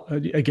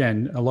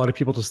again, a lot of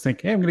people just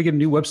think, hey, I'm going to get a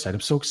new website. I'm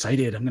so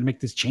excited. I'm going to make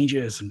these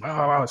changes and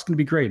wow, it's going to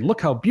be great.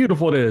 Look how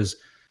beautiful it is.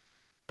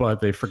 But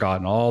they've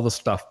forgotten all the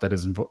stuff that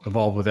is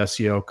involved with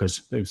SEO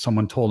because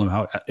someone told them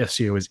how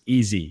SEO is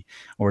easy,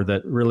 or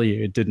that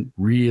really it didn't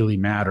really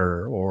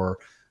matter, or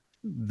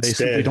they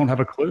simply don't have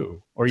a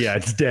clue, or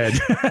it's dead.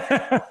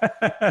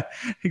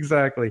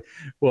 Exactly.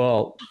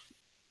 Well,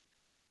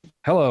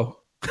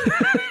 hello.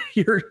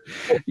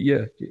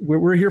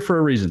 We're here for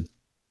a reason.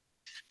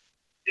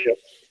 Yep.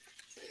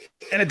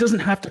 And it doesn't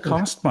have to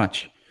cost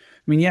much. I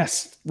mean,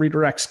 yes,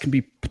 redirects can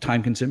be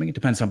time consuming. It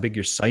depends how big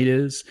your site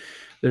is.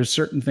 There's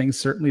certain things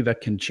certainly that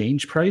can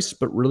change price,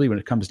 but really when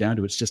it comes down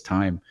to it, it's just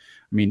time.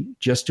 I mean,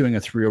 just doing a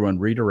 301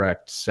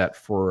 redirect set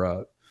for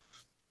a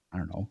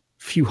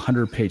few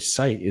 100-page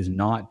site is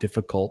not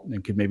difficult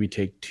and could maybe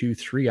take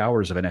 2-3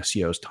 hours of an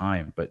SEO's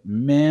time. But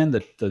man,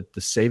 the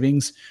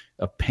savings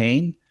of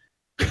pain,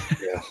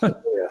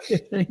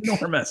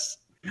 enormous.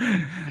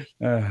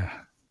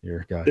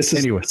 This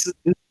is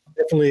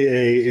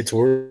definitely it's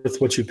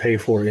worth what you pay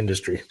for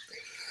industry.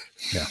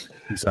 Yeah,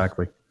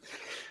 exactly.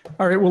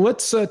 All right, well,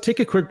 let's take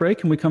a quick break.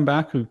 And we come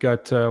back, we've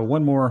got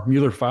one more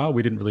Mueller file.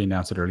 We didn't really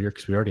announce it earlier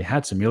because we already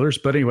had some Muellers.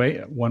 But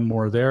anyway, one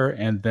more there.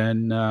 And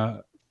then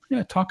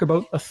talk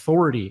about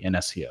authority in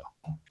SEO.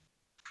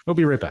 We'll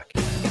be right back.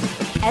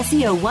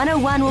 SEO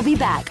 101 will be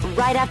back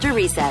right after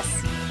recess.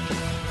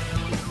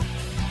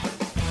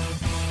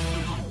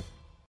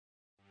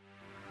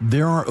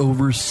 There are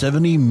over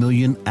 70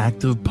 million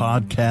active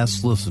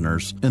podcast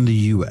listeners in the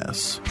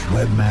U.S.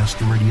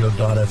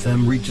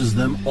 Webmasterradio.fm reaches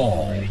them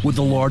all with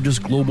the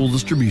largest global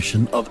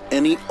distribution of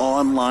any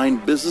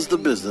online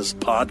business-to-business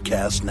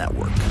podcast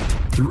network.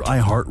 Through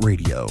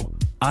iHeartRadio,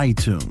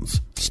 iTunes,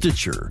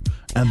 Stitcher,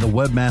 and the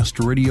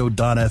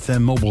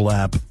Webmasterradio.fm mobile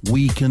app,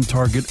 we can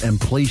target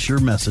and place your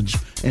message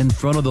in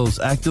front of those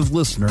active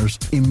listeners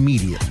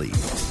immediately.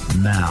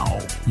 Now,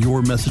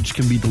 your message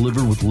can be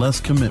delivered with less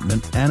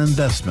commitment and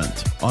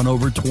investment on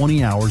over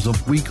 20 hours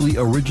of weekly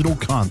original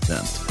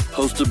content,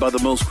 hosted by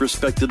the most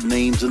respected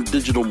names in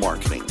digital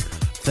marketing,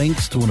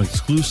 thanks to an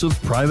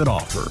exclusive private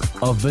offer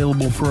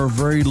available for a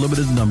very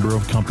limited number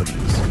of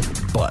companies.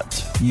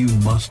 But you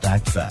must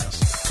act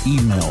fast.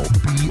 Email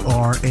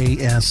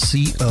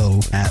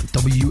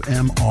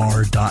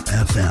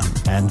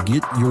brasco@wmr.fm and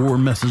get your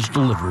message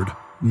delivered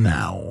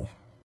now.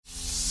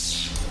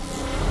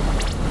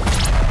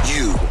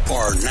 You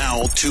are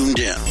now tuned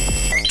in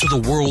to the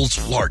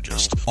world's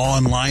largest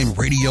online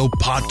radio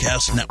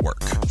podcast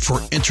network for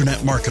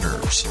internet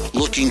marketers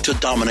looking to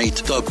dominate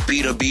the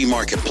B2B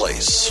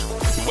marketplace.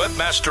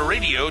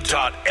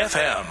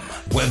 Webmasterradio.fm.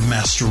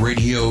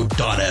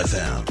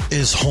 Webmasterradio.fm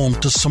is home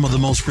to some of the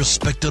most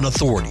respected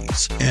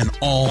authorities in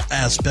all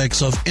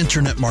aspects of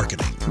internet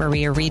marketing.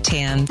 Maria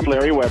Retan,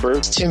 Larry Weber,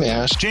 Tim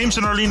Ash, James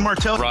and Arlene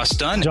Martell, Ross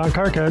Dunn, John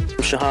Carcutt,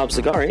 Shahab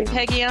Zagari,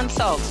 Peggy Ann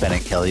Saltz,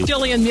 Bennett Kelly,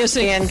 Jillian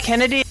Music, and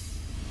Kennedy.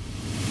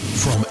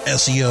 From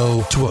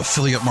SEO to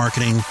affiliate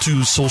marketing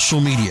to social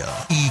media,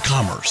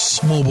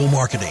 e-commerce, mobile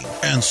marketing,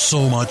 and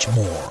so much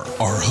more.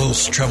 Our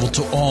hosts travel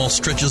to all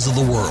stretches of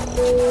the world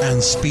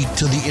and speak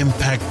to the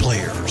impact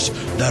players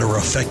that are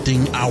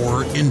affecting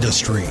our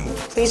industry.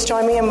 Please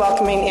join me in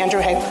welcoming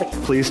Andrew Hagford.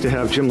 Pleased to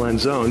have Jim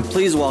Lanzone.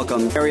 Please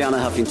welcome Ariana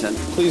Huffington.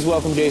 Please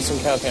welcome Jason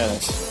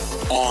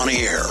Kalkanis. On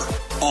air,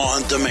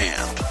 on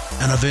demand,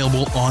 and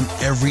available on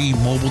every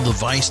mobile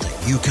device that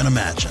you can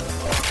imagine.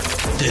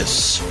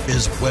 This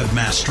is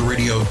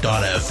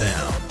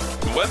Webmasterradio.fm.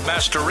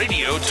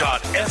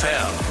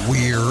 Webmasterradio.fm.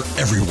 We're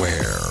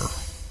everywhere.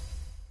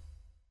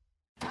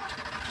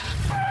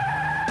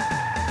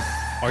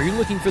 Are you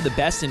looking for the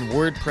best in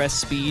WordPress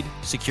speed,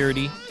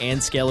 security, and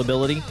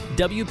scalability?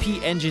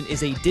 WP Engine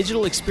is a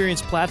digital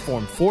experience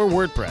platform for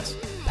WordPress,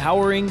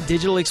 powering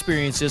digital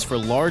experiences for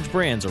large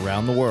brands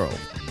around the world.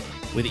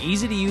 With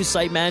easy-to-use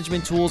site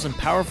management tools and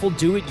powerful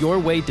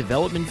do-it-your-way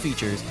development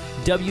features,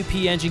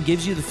 WP Engine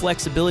gives you the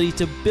flexibility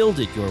to build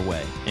it your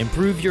way.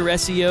 Improve your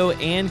SEO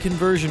and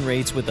conversion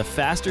rates with a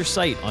faster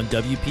site on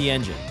WP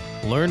Engine.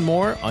 Learn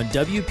more on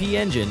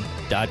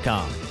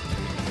WPEngine.com.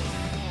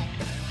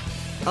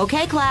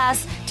 Okay,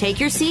 class, take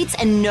your seats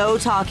and no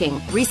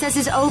talking. Recess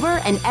is over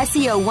and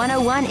SEO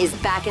 101 is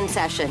back in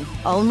session,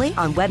 only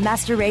on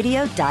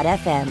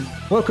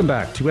webmasterradio.fm. Welcome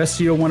back to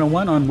SEO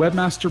 101 on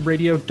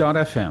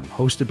webmasterradio.fm,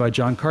 hosted by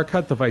John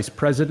Carcutt, the Vice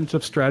President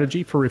of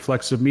Strategy for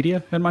Reflexive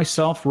Media, and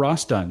myself,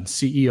 Ross Dunn,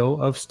 CEO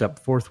of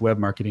Stepforth Web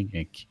Marketing,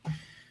 Inc.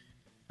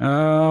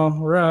 All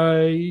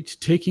right.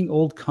 Taking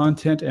old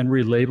content and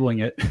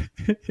relabeling it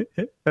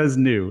as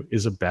new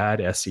is a bad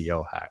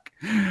SEO hack.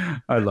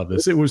 I love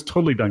this. It was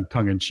totally done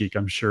tongue-in-cheek,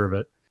 I'm sure of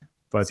it.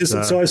 But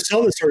so I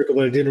saw this article,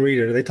 but I didn't read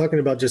it. Are they talking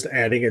about just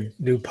adding a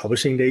new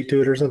publishing date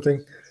to it or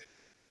something?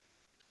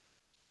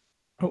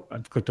 Oh,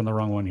 I've clicked on the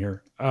wrong one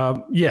here.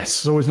 Yes.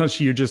 So it's not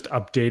you're just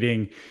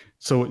updating.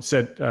 So it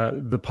said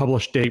the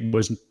published date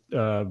was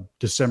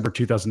December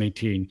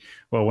 2018.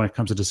 Well, when it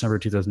comes to December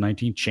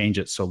 2019, change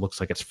it so it looks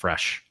like it's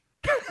fresh.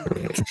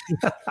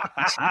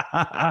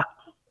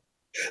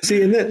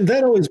 See, and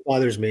that always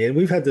bothers me. And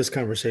we've had this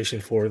conversation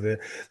before.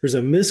 There's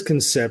a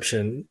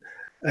misconception,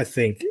 I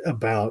think,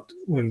 about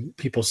when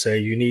people say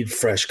you need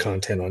fresh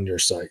content on your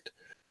site,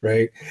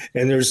 right?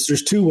 And there's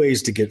two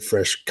ways to get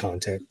fresh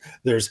content.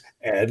 There's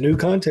add new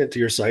content to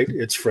your site,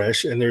 it's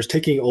fresh, and there's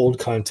taking old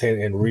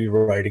content and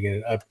rewriting it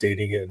and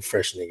updating it and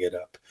freshening it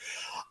up.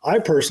 I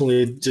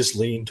personally just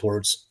lean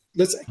towards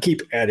let's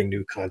keep adding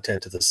new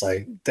content to the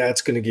site.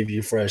 That's going to give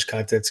you fresh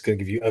content. It's going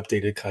to give you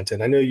updated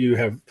content. I know you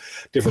have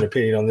different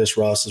opinion on this,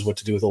 Ross, is what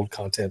to do with old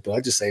content, but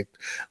I just say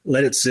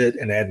let it sit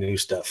and add new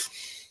stuff.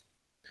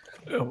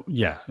 Oh,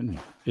 yeah,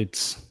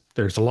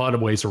 there's a lot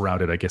of ways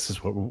around it, I guess, is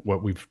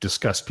what we've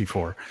discussed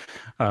before.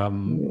 A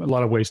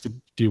lot of ways to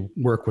do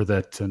work with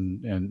it,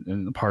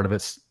 and part of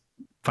it's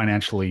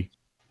financially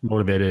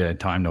motivated and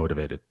time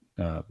motivated.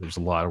 There's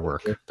a lot of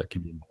work that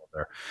can be involved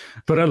there.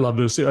 But I love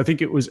this. I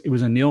think it was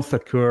Anil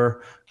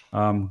Thakur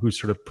who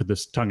sort of put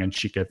this tongue in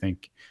cheek, I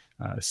think,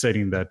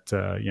 stating that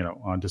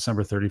on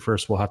December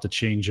 31st we'll have to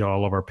change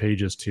all of our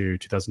pages to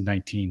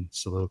 2019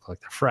 so they look like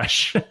they're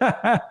fresh.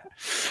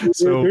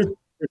 So there's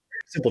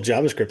simple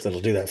JavaScript that'll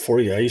do that for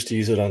you. I used to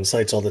use it on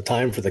sites all the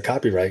time for the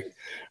copyright.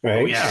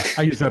 Right? Oh yeah,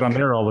 I use that on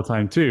there all the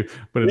time too.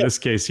 But in this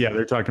case,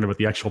 they're talking about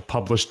the actual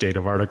published date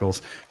of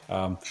articles.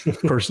 Of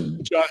course,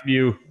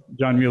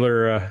 John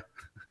Mueller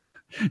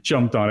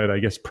jumped on it. I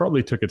guess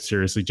probably took it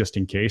seriously just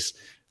in case.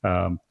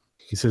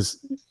 He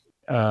says,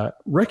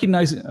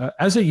 recognizing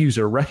as a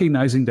user,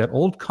 recognizing that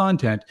old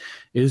content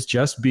is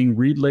just being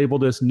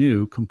relabeled as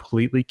new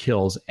completely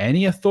kills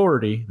any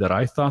authority that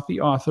I thought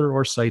the author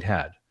or site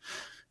had.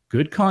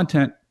 Good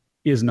content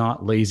is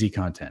not lazy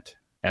content.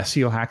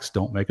 SEO hacks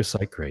don't make a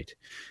site great.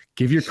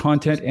 Give your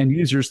content and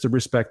users the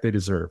respect they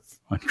deserve,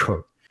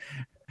 unquote.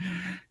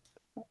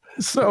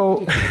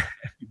 So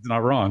it's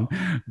not wrong,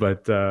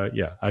 but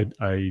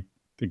I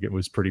think it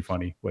was pretty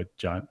funny what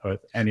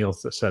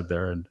Anil said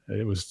there, and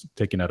it was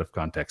taken out of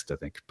context, I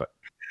think.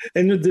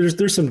 And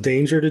there's some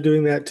danger to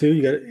doing that too.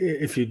 You got,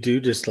 if you do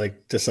just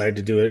like decide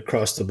to do it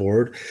across the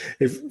board.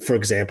 If, for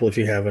example, if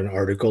you have an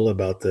article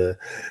about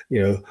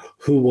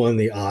who won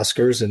the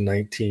Oscars in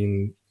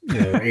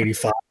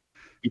 1985,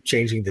 keep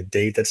changing the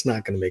date, that's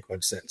not going to make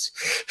much sense.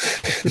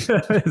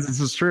 This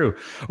is true.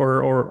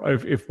 Or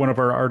if one of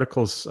our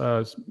articles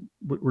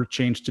were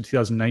changed to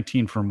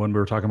 2019 from when we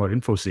were talking about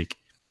InfoSeek,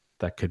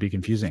 that could be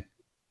confusing.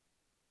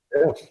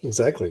 Yeah,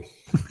 exactly.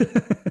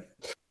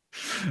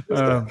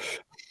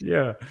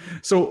 Yeah.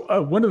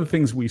 So one of the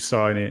things we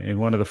saw in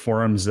one of the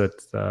forums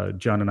that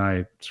John and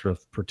I sort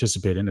of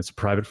participate in, it's a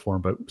private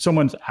forum, but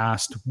someone's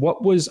asked,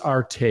 what was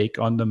our take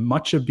on the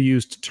much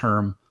abused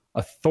term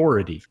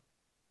authority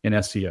in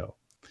SEO?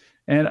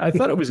 And I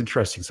thought it was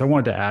interesting. So I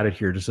wanted to add it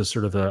here just as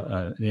sort of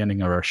the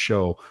ending of our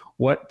show,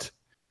 what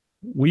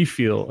we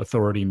feel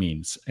authority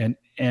means. And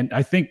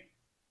I think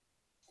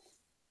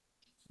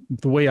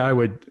the way I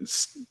would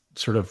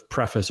sort of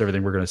preface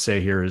everything we're going to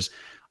say here is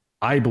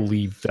I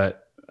believe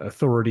that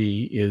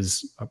authority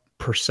is a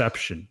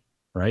perception,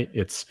 right?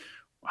 It's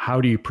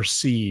how do you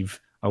perceive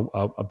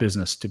a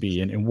business to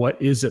be, and what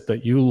is it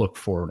that you look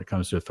for when it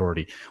comes to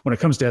authority? When it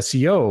comes to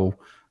SEO,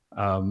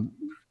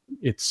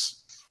 it's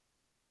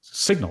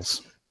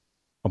signals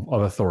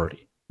of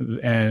authority.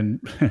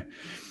 And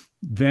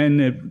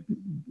then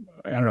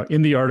I don't know,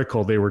 in the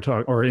article they were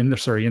talking, or in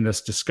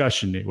this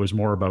discussion, it was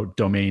more about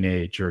domain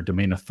age or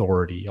domain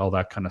authority, all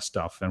that kind of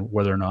stuff, and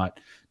whether or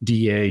not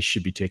DA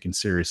should be taken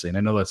seriously. And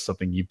I know that's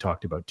something you've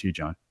talked about too,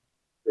 John.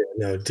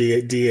 No,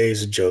 DA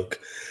is a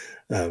joke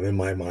in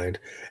my mind.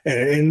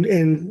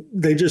 And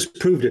they just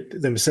proved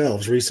it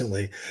themselves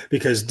recently,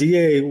 because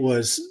DA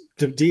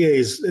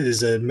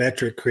is a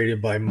metric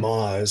created by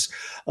Moz,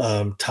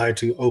 tied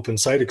to Open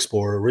Site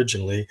Explorer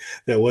originally,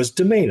 that was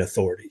domain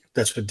authority.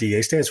 That's what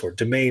DA stands for,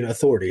 domain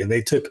authority. And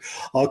they took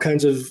all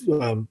kinds of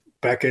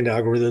back-end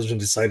algorithms and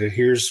decided,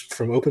 here's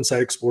from Open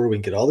Site Explorer, we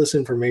can get all this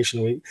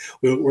information.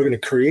 We're going to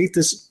create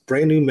this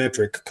brand new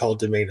metric called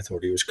domain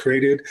authority. It was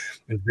created,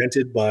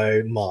 invented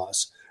by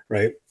Moz,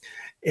 right?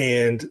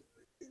 And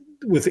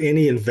with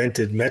any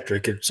invented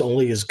metric, it's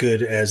only as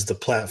good as the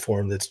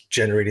platform that's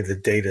generating the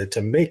data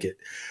to make it,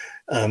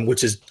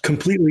 which is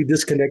completely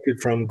disconnected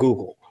from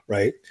Google,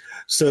 right?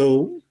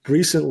 So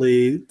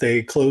recently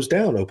they closed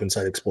down Open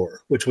Site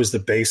Explorer, which was the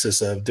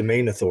basis of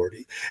domain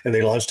authority. And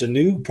they launched a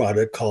new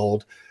product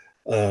called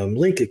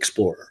Link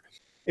Explorer.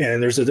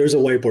 And there's a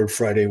Whiteboard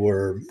Friday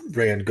where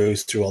Rand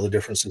goes through all the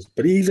differences.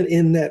 But even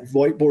in that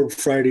Whiteboard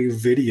Friday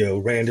video,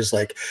 Rand is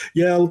like,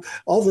 yeah,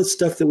 all the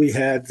stuff that we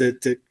had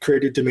that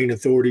created domain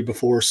authority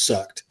before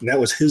sucked. And that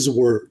was his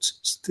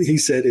words. He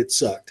said it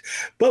sucked.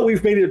 But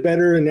we've made it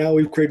better, and now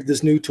we've created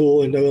this new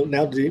tool, and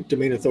now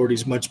domain authority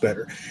is much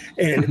better.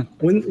 And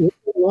when we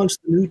launched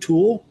the new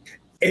tool,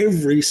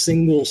 every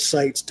single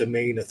site's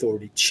domain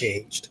authority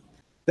changed.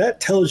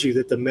 That tells you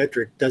that the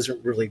metric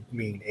doesn't really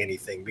mean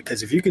anything,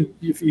 because if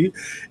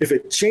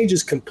it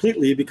changes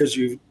completely because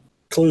you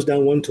closed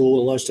down one tool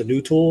and launched a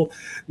new tool,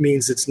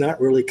 means it's not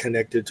really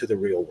connected to the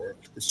real world.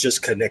 It's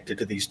just connected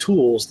to these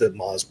tools that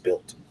Moz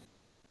built.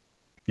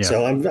 Yeah.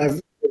 So I've never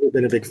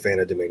been a big fan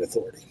of domain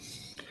authority.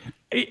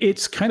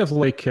 It's kind of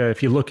like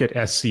if you look at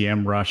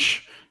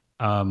SEMrush,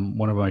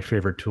 one of my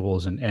favorite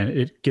tools, and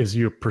it gives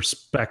you a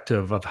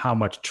perspective of how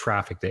much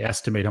traffic, they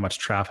estimate how much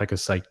traffic a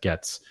site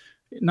gets.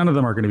 None of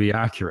them are going to be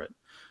accurate,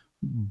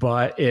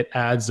 but it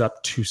adds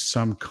up to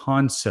some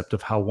concept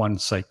of how one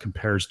site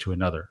compares to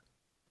another.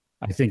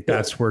 I think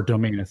that's where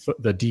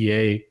the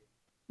DA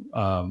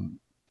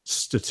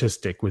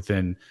statistic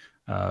within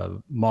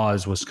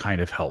Moz was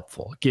kind of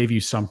helpful. It gave you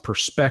some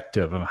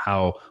perspective of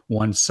how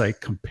one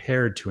site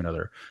compared to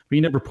another. But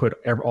you never put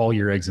all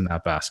your eggs in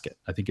that basket.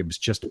 I think it was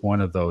just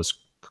one of those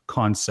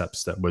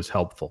concepts that was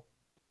helpful.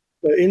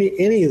 But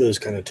any of those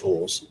kind of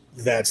tools,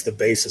 that's the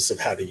basis of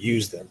how to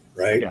use them,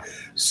 right? Yeah.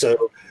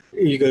 So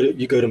you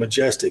go to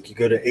Majestic, you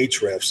go to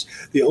Ahrefs.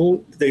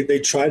 They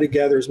try to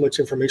gather as much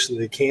information as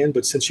they can,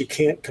 but since you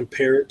can't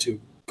compare it to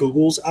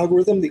Google's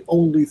algorithm, the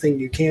only thing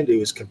you can do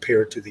is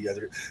compare it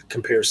to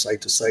compare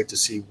site to site to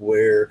see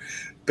where,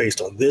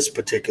 based on this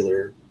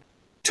particular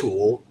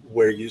tool,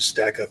 where you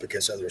stack up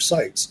against other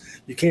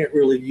sites. You can't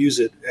really use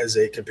it as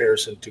a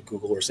comparison to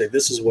Google or say,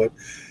 this is what.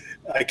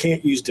 I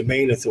can't use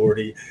domain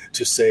authority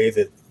to say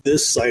that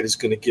this site is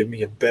going to give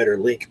me a better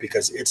link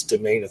because its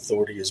domain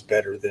authority is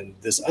better than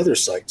this other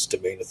site's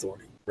domain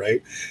authority,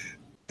 right?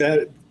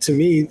 that, to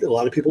me, a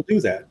lot of people do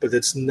that, but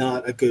it's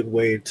not a good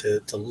way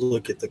to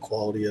look at the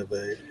quality of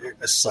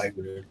a site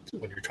when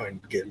you're trying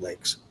to get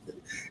links.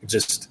 It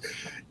just,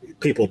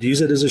 people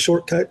use it as a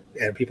shortcut,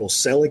 and people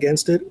sell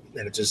against it,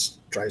 and it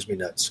just drives me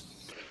nuts.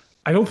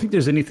 I don't think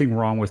there's anything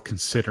wrong with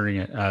considering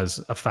it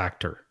as a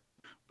factor,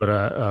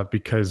 but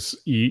because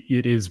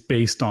it is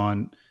based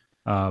on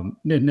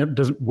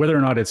whether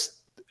or not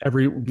it's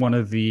every one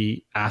of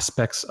the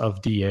aspects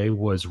of DA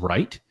was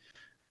right.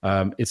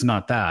 It's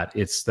not that.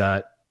 It's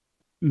that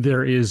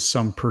there is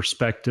some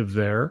perspective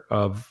there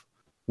of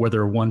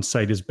whether one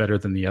site is better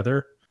than the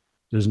other.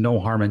 There's no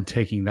harm in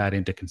taking that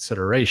into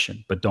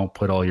consideration, but don't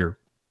bet all your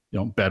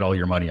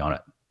money on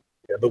it.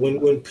 Yeah, but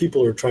when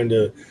people are trying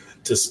to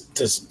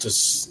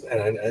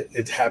and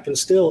it happens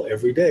still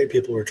every day,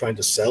 people are trying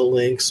to sell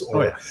links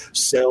or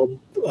sell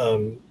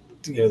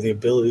the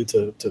ability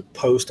to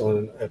post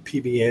on a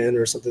PBN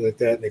or something like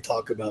that, and they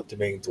talk about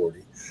domain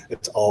authority.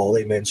 That's all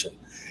they mention.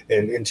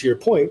 And to your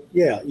point,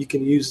 you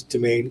can use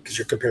domain because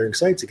you're comparing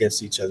sites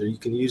against each other. You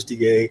can use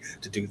DA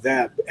to do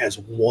that as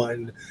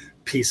one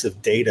piece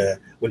of data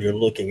when you're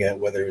looking at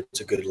whether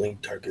it's a good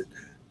link target.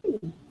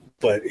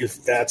 But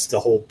if that's the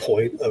whole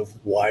point of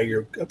why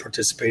you're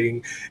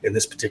participating in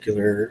this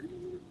particular,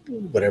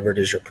 whatever it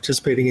is you're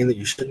participating in that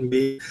you shouldn't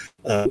be,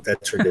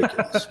 that's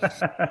ridiculous.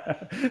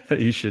 That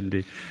you shouldn't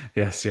be.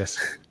 Yes.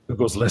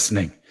 Google's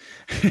listening.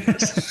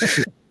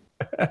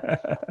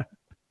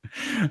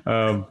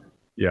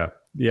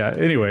 Yeah.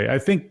 Anyway, I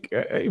think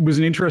it was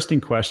an interesting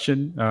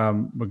question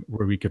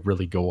where we could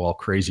really go all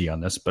crazy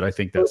on this, but I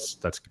think that's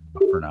good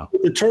enough for now.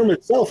 The term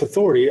itself,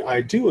 authority,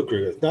 I do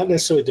agree with. Not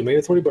necessarily domain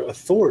authority, but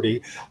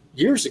authority.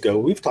 Years ago,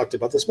 we've talked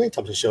about this many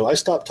times on the show. I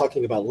stopped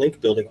talking about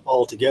link building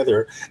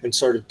altogether and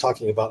started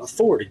talking about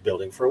authority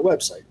building for a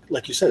website.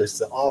 Like you said, it's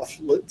the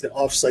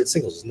off-site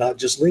signals. It's not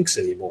just links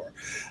anymore.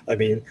 I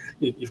mean,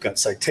 you've got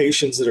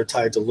citations that are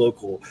tied to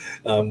local,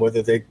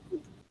 whether they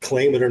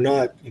claim it or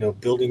not.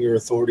 Building your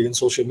authority in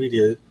social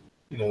media,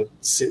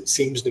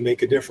 seems to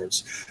make a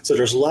difference. So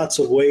there's lots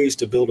of ways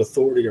to build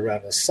authority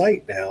around a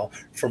site now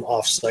from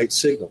off-site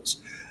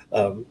signals.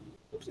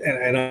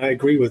 And I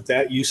agree with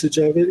that usage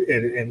of it,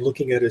 and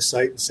looking at a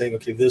site and saying,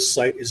 okay, this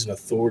site is an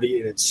authority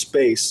in its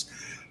space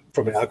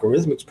from an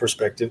algorithmic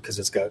perspective because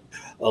it's got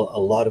a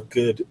lot of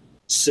good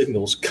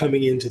signals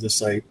coming into the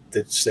site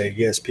that say,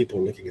 yes, people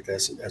are looking at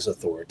this as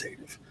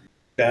authoritative.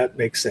 That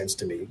makes sense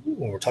to me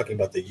when we're talking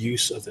about the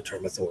use of the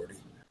term authority.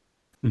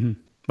 Mm-hmm.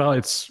 Well,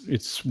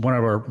 it's one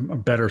of our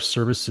better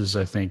services,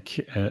 I think,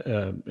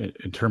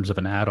 in terms of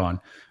an add-on.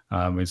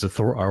 Is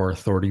our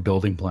authority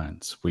building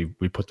plans. We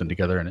put them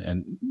together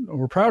and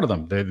we're proud of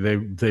them.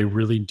 They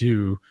really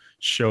do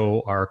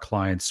show our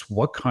clients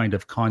what kind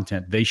of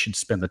content they should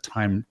spend the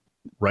time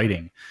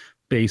writing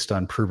based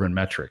on proven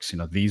metrics.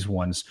 These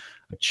ones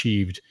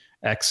achieved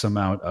X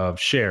amount of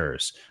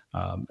shares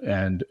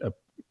and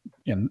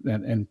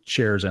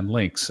shares and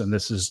links, and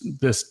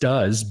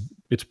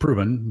it's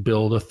proven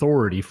build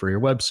authority for your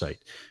website.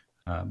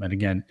 And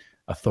again,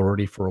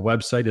 authority for a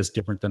website is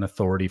different than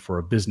authority for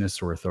a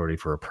business or authority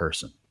for a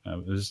person.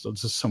 There's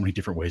just so many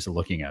different ways of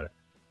looking at it.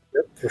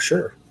 Yep, for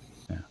sure.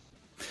 Yeah.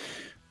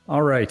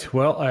 All right.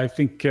 Well, I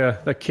think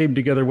that came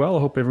together well.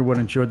 I hope everyone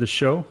enjoyed the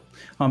show.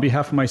 On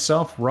behalf of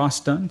myself, Ross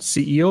Dunn,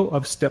 CEO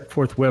of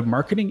Stepforth Web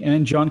Marketing,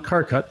 and John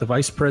Carcutt, the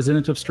Vice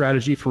President of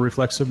Strategy for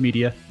Reflexive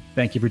Media,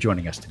 thank you for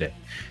joining us today.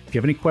 If you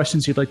have any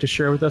questions you'd like to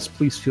share with us,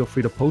 please feel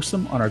free to post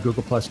them on our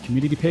Google Plus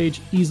community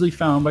page, easily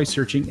found by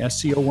searching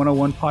SEO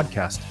 101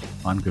 Podcast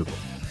on Google.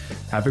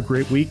 Have a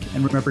great week,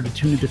 and remember to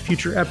tune into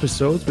future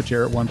episodes, which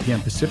air at 1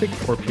 p.m. Pacific,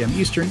 4 p.m.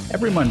 Eastern,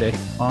 every Monday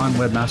on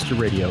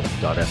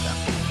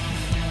webmasterradio.fm.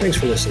 Thanks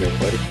for listening,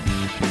 everybody.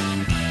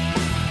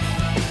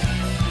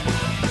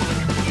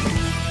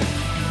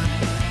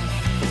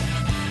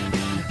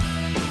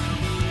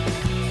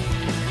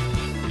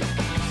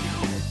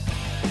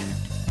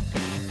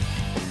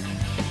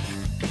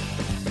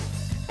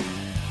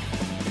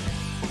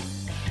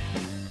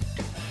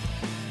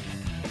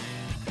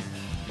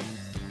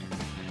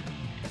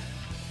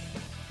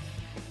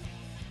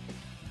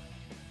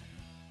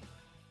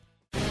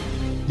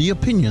 The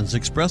opinions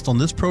expressed on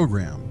this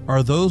program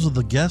are those of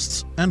the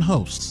guests and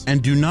hosts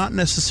and do not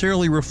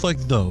necessarily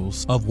reflect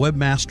those of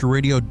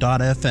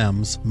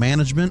webmasterradio.fm's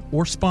management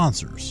or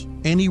sponsors.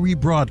 Any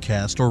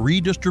rebroadcast or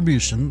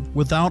redistribution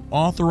without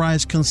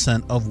authorized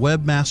consent of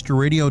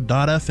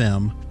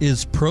webmasterradio.fm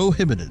is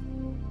prohibited.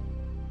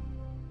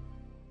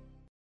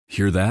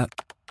 Hear that?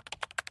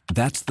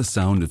 That's the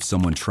sound of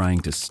someone trying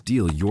to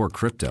steal your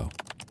crypto.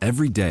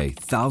 Every day,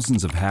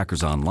 thousands of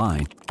hackers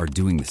online are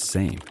doing the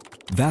same.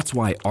 That's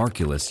why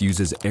Arculus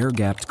uses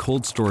air-gapped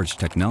cold storage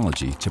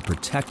technology to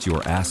protect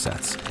your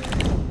assets.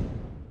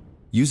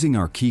 Using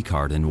our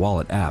keycard and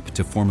wallet app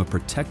to form a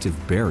protective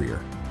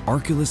barrier,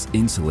 Arculus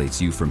insulates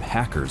you from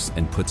hackers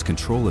and puts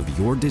control of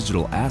your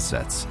digital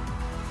assets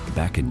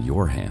back in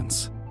your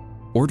hands.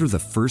 Order the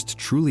first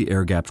truly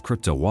air-gapped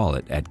crypto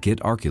wallet at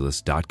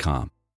getarculus.com.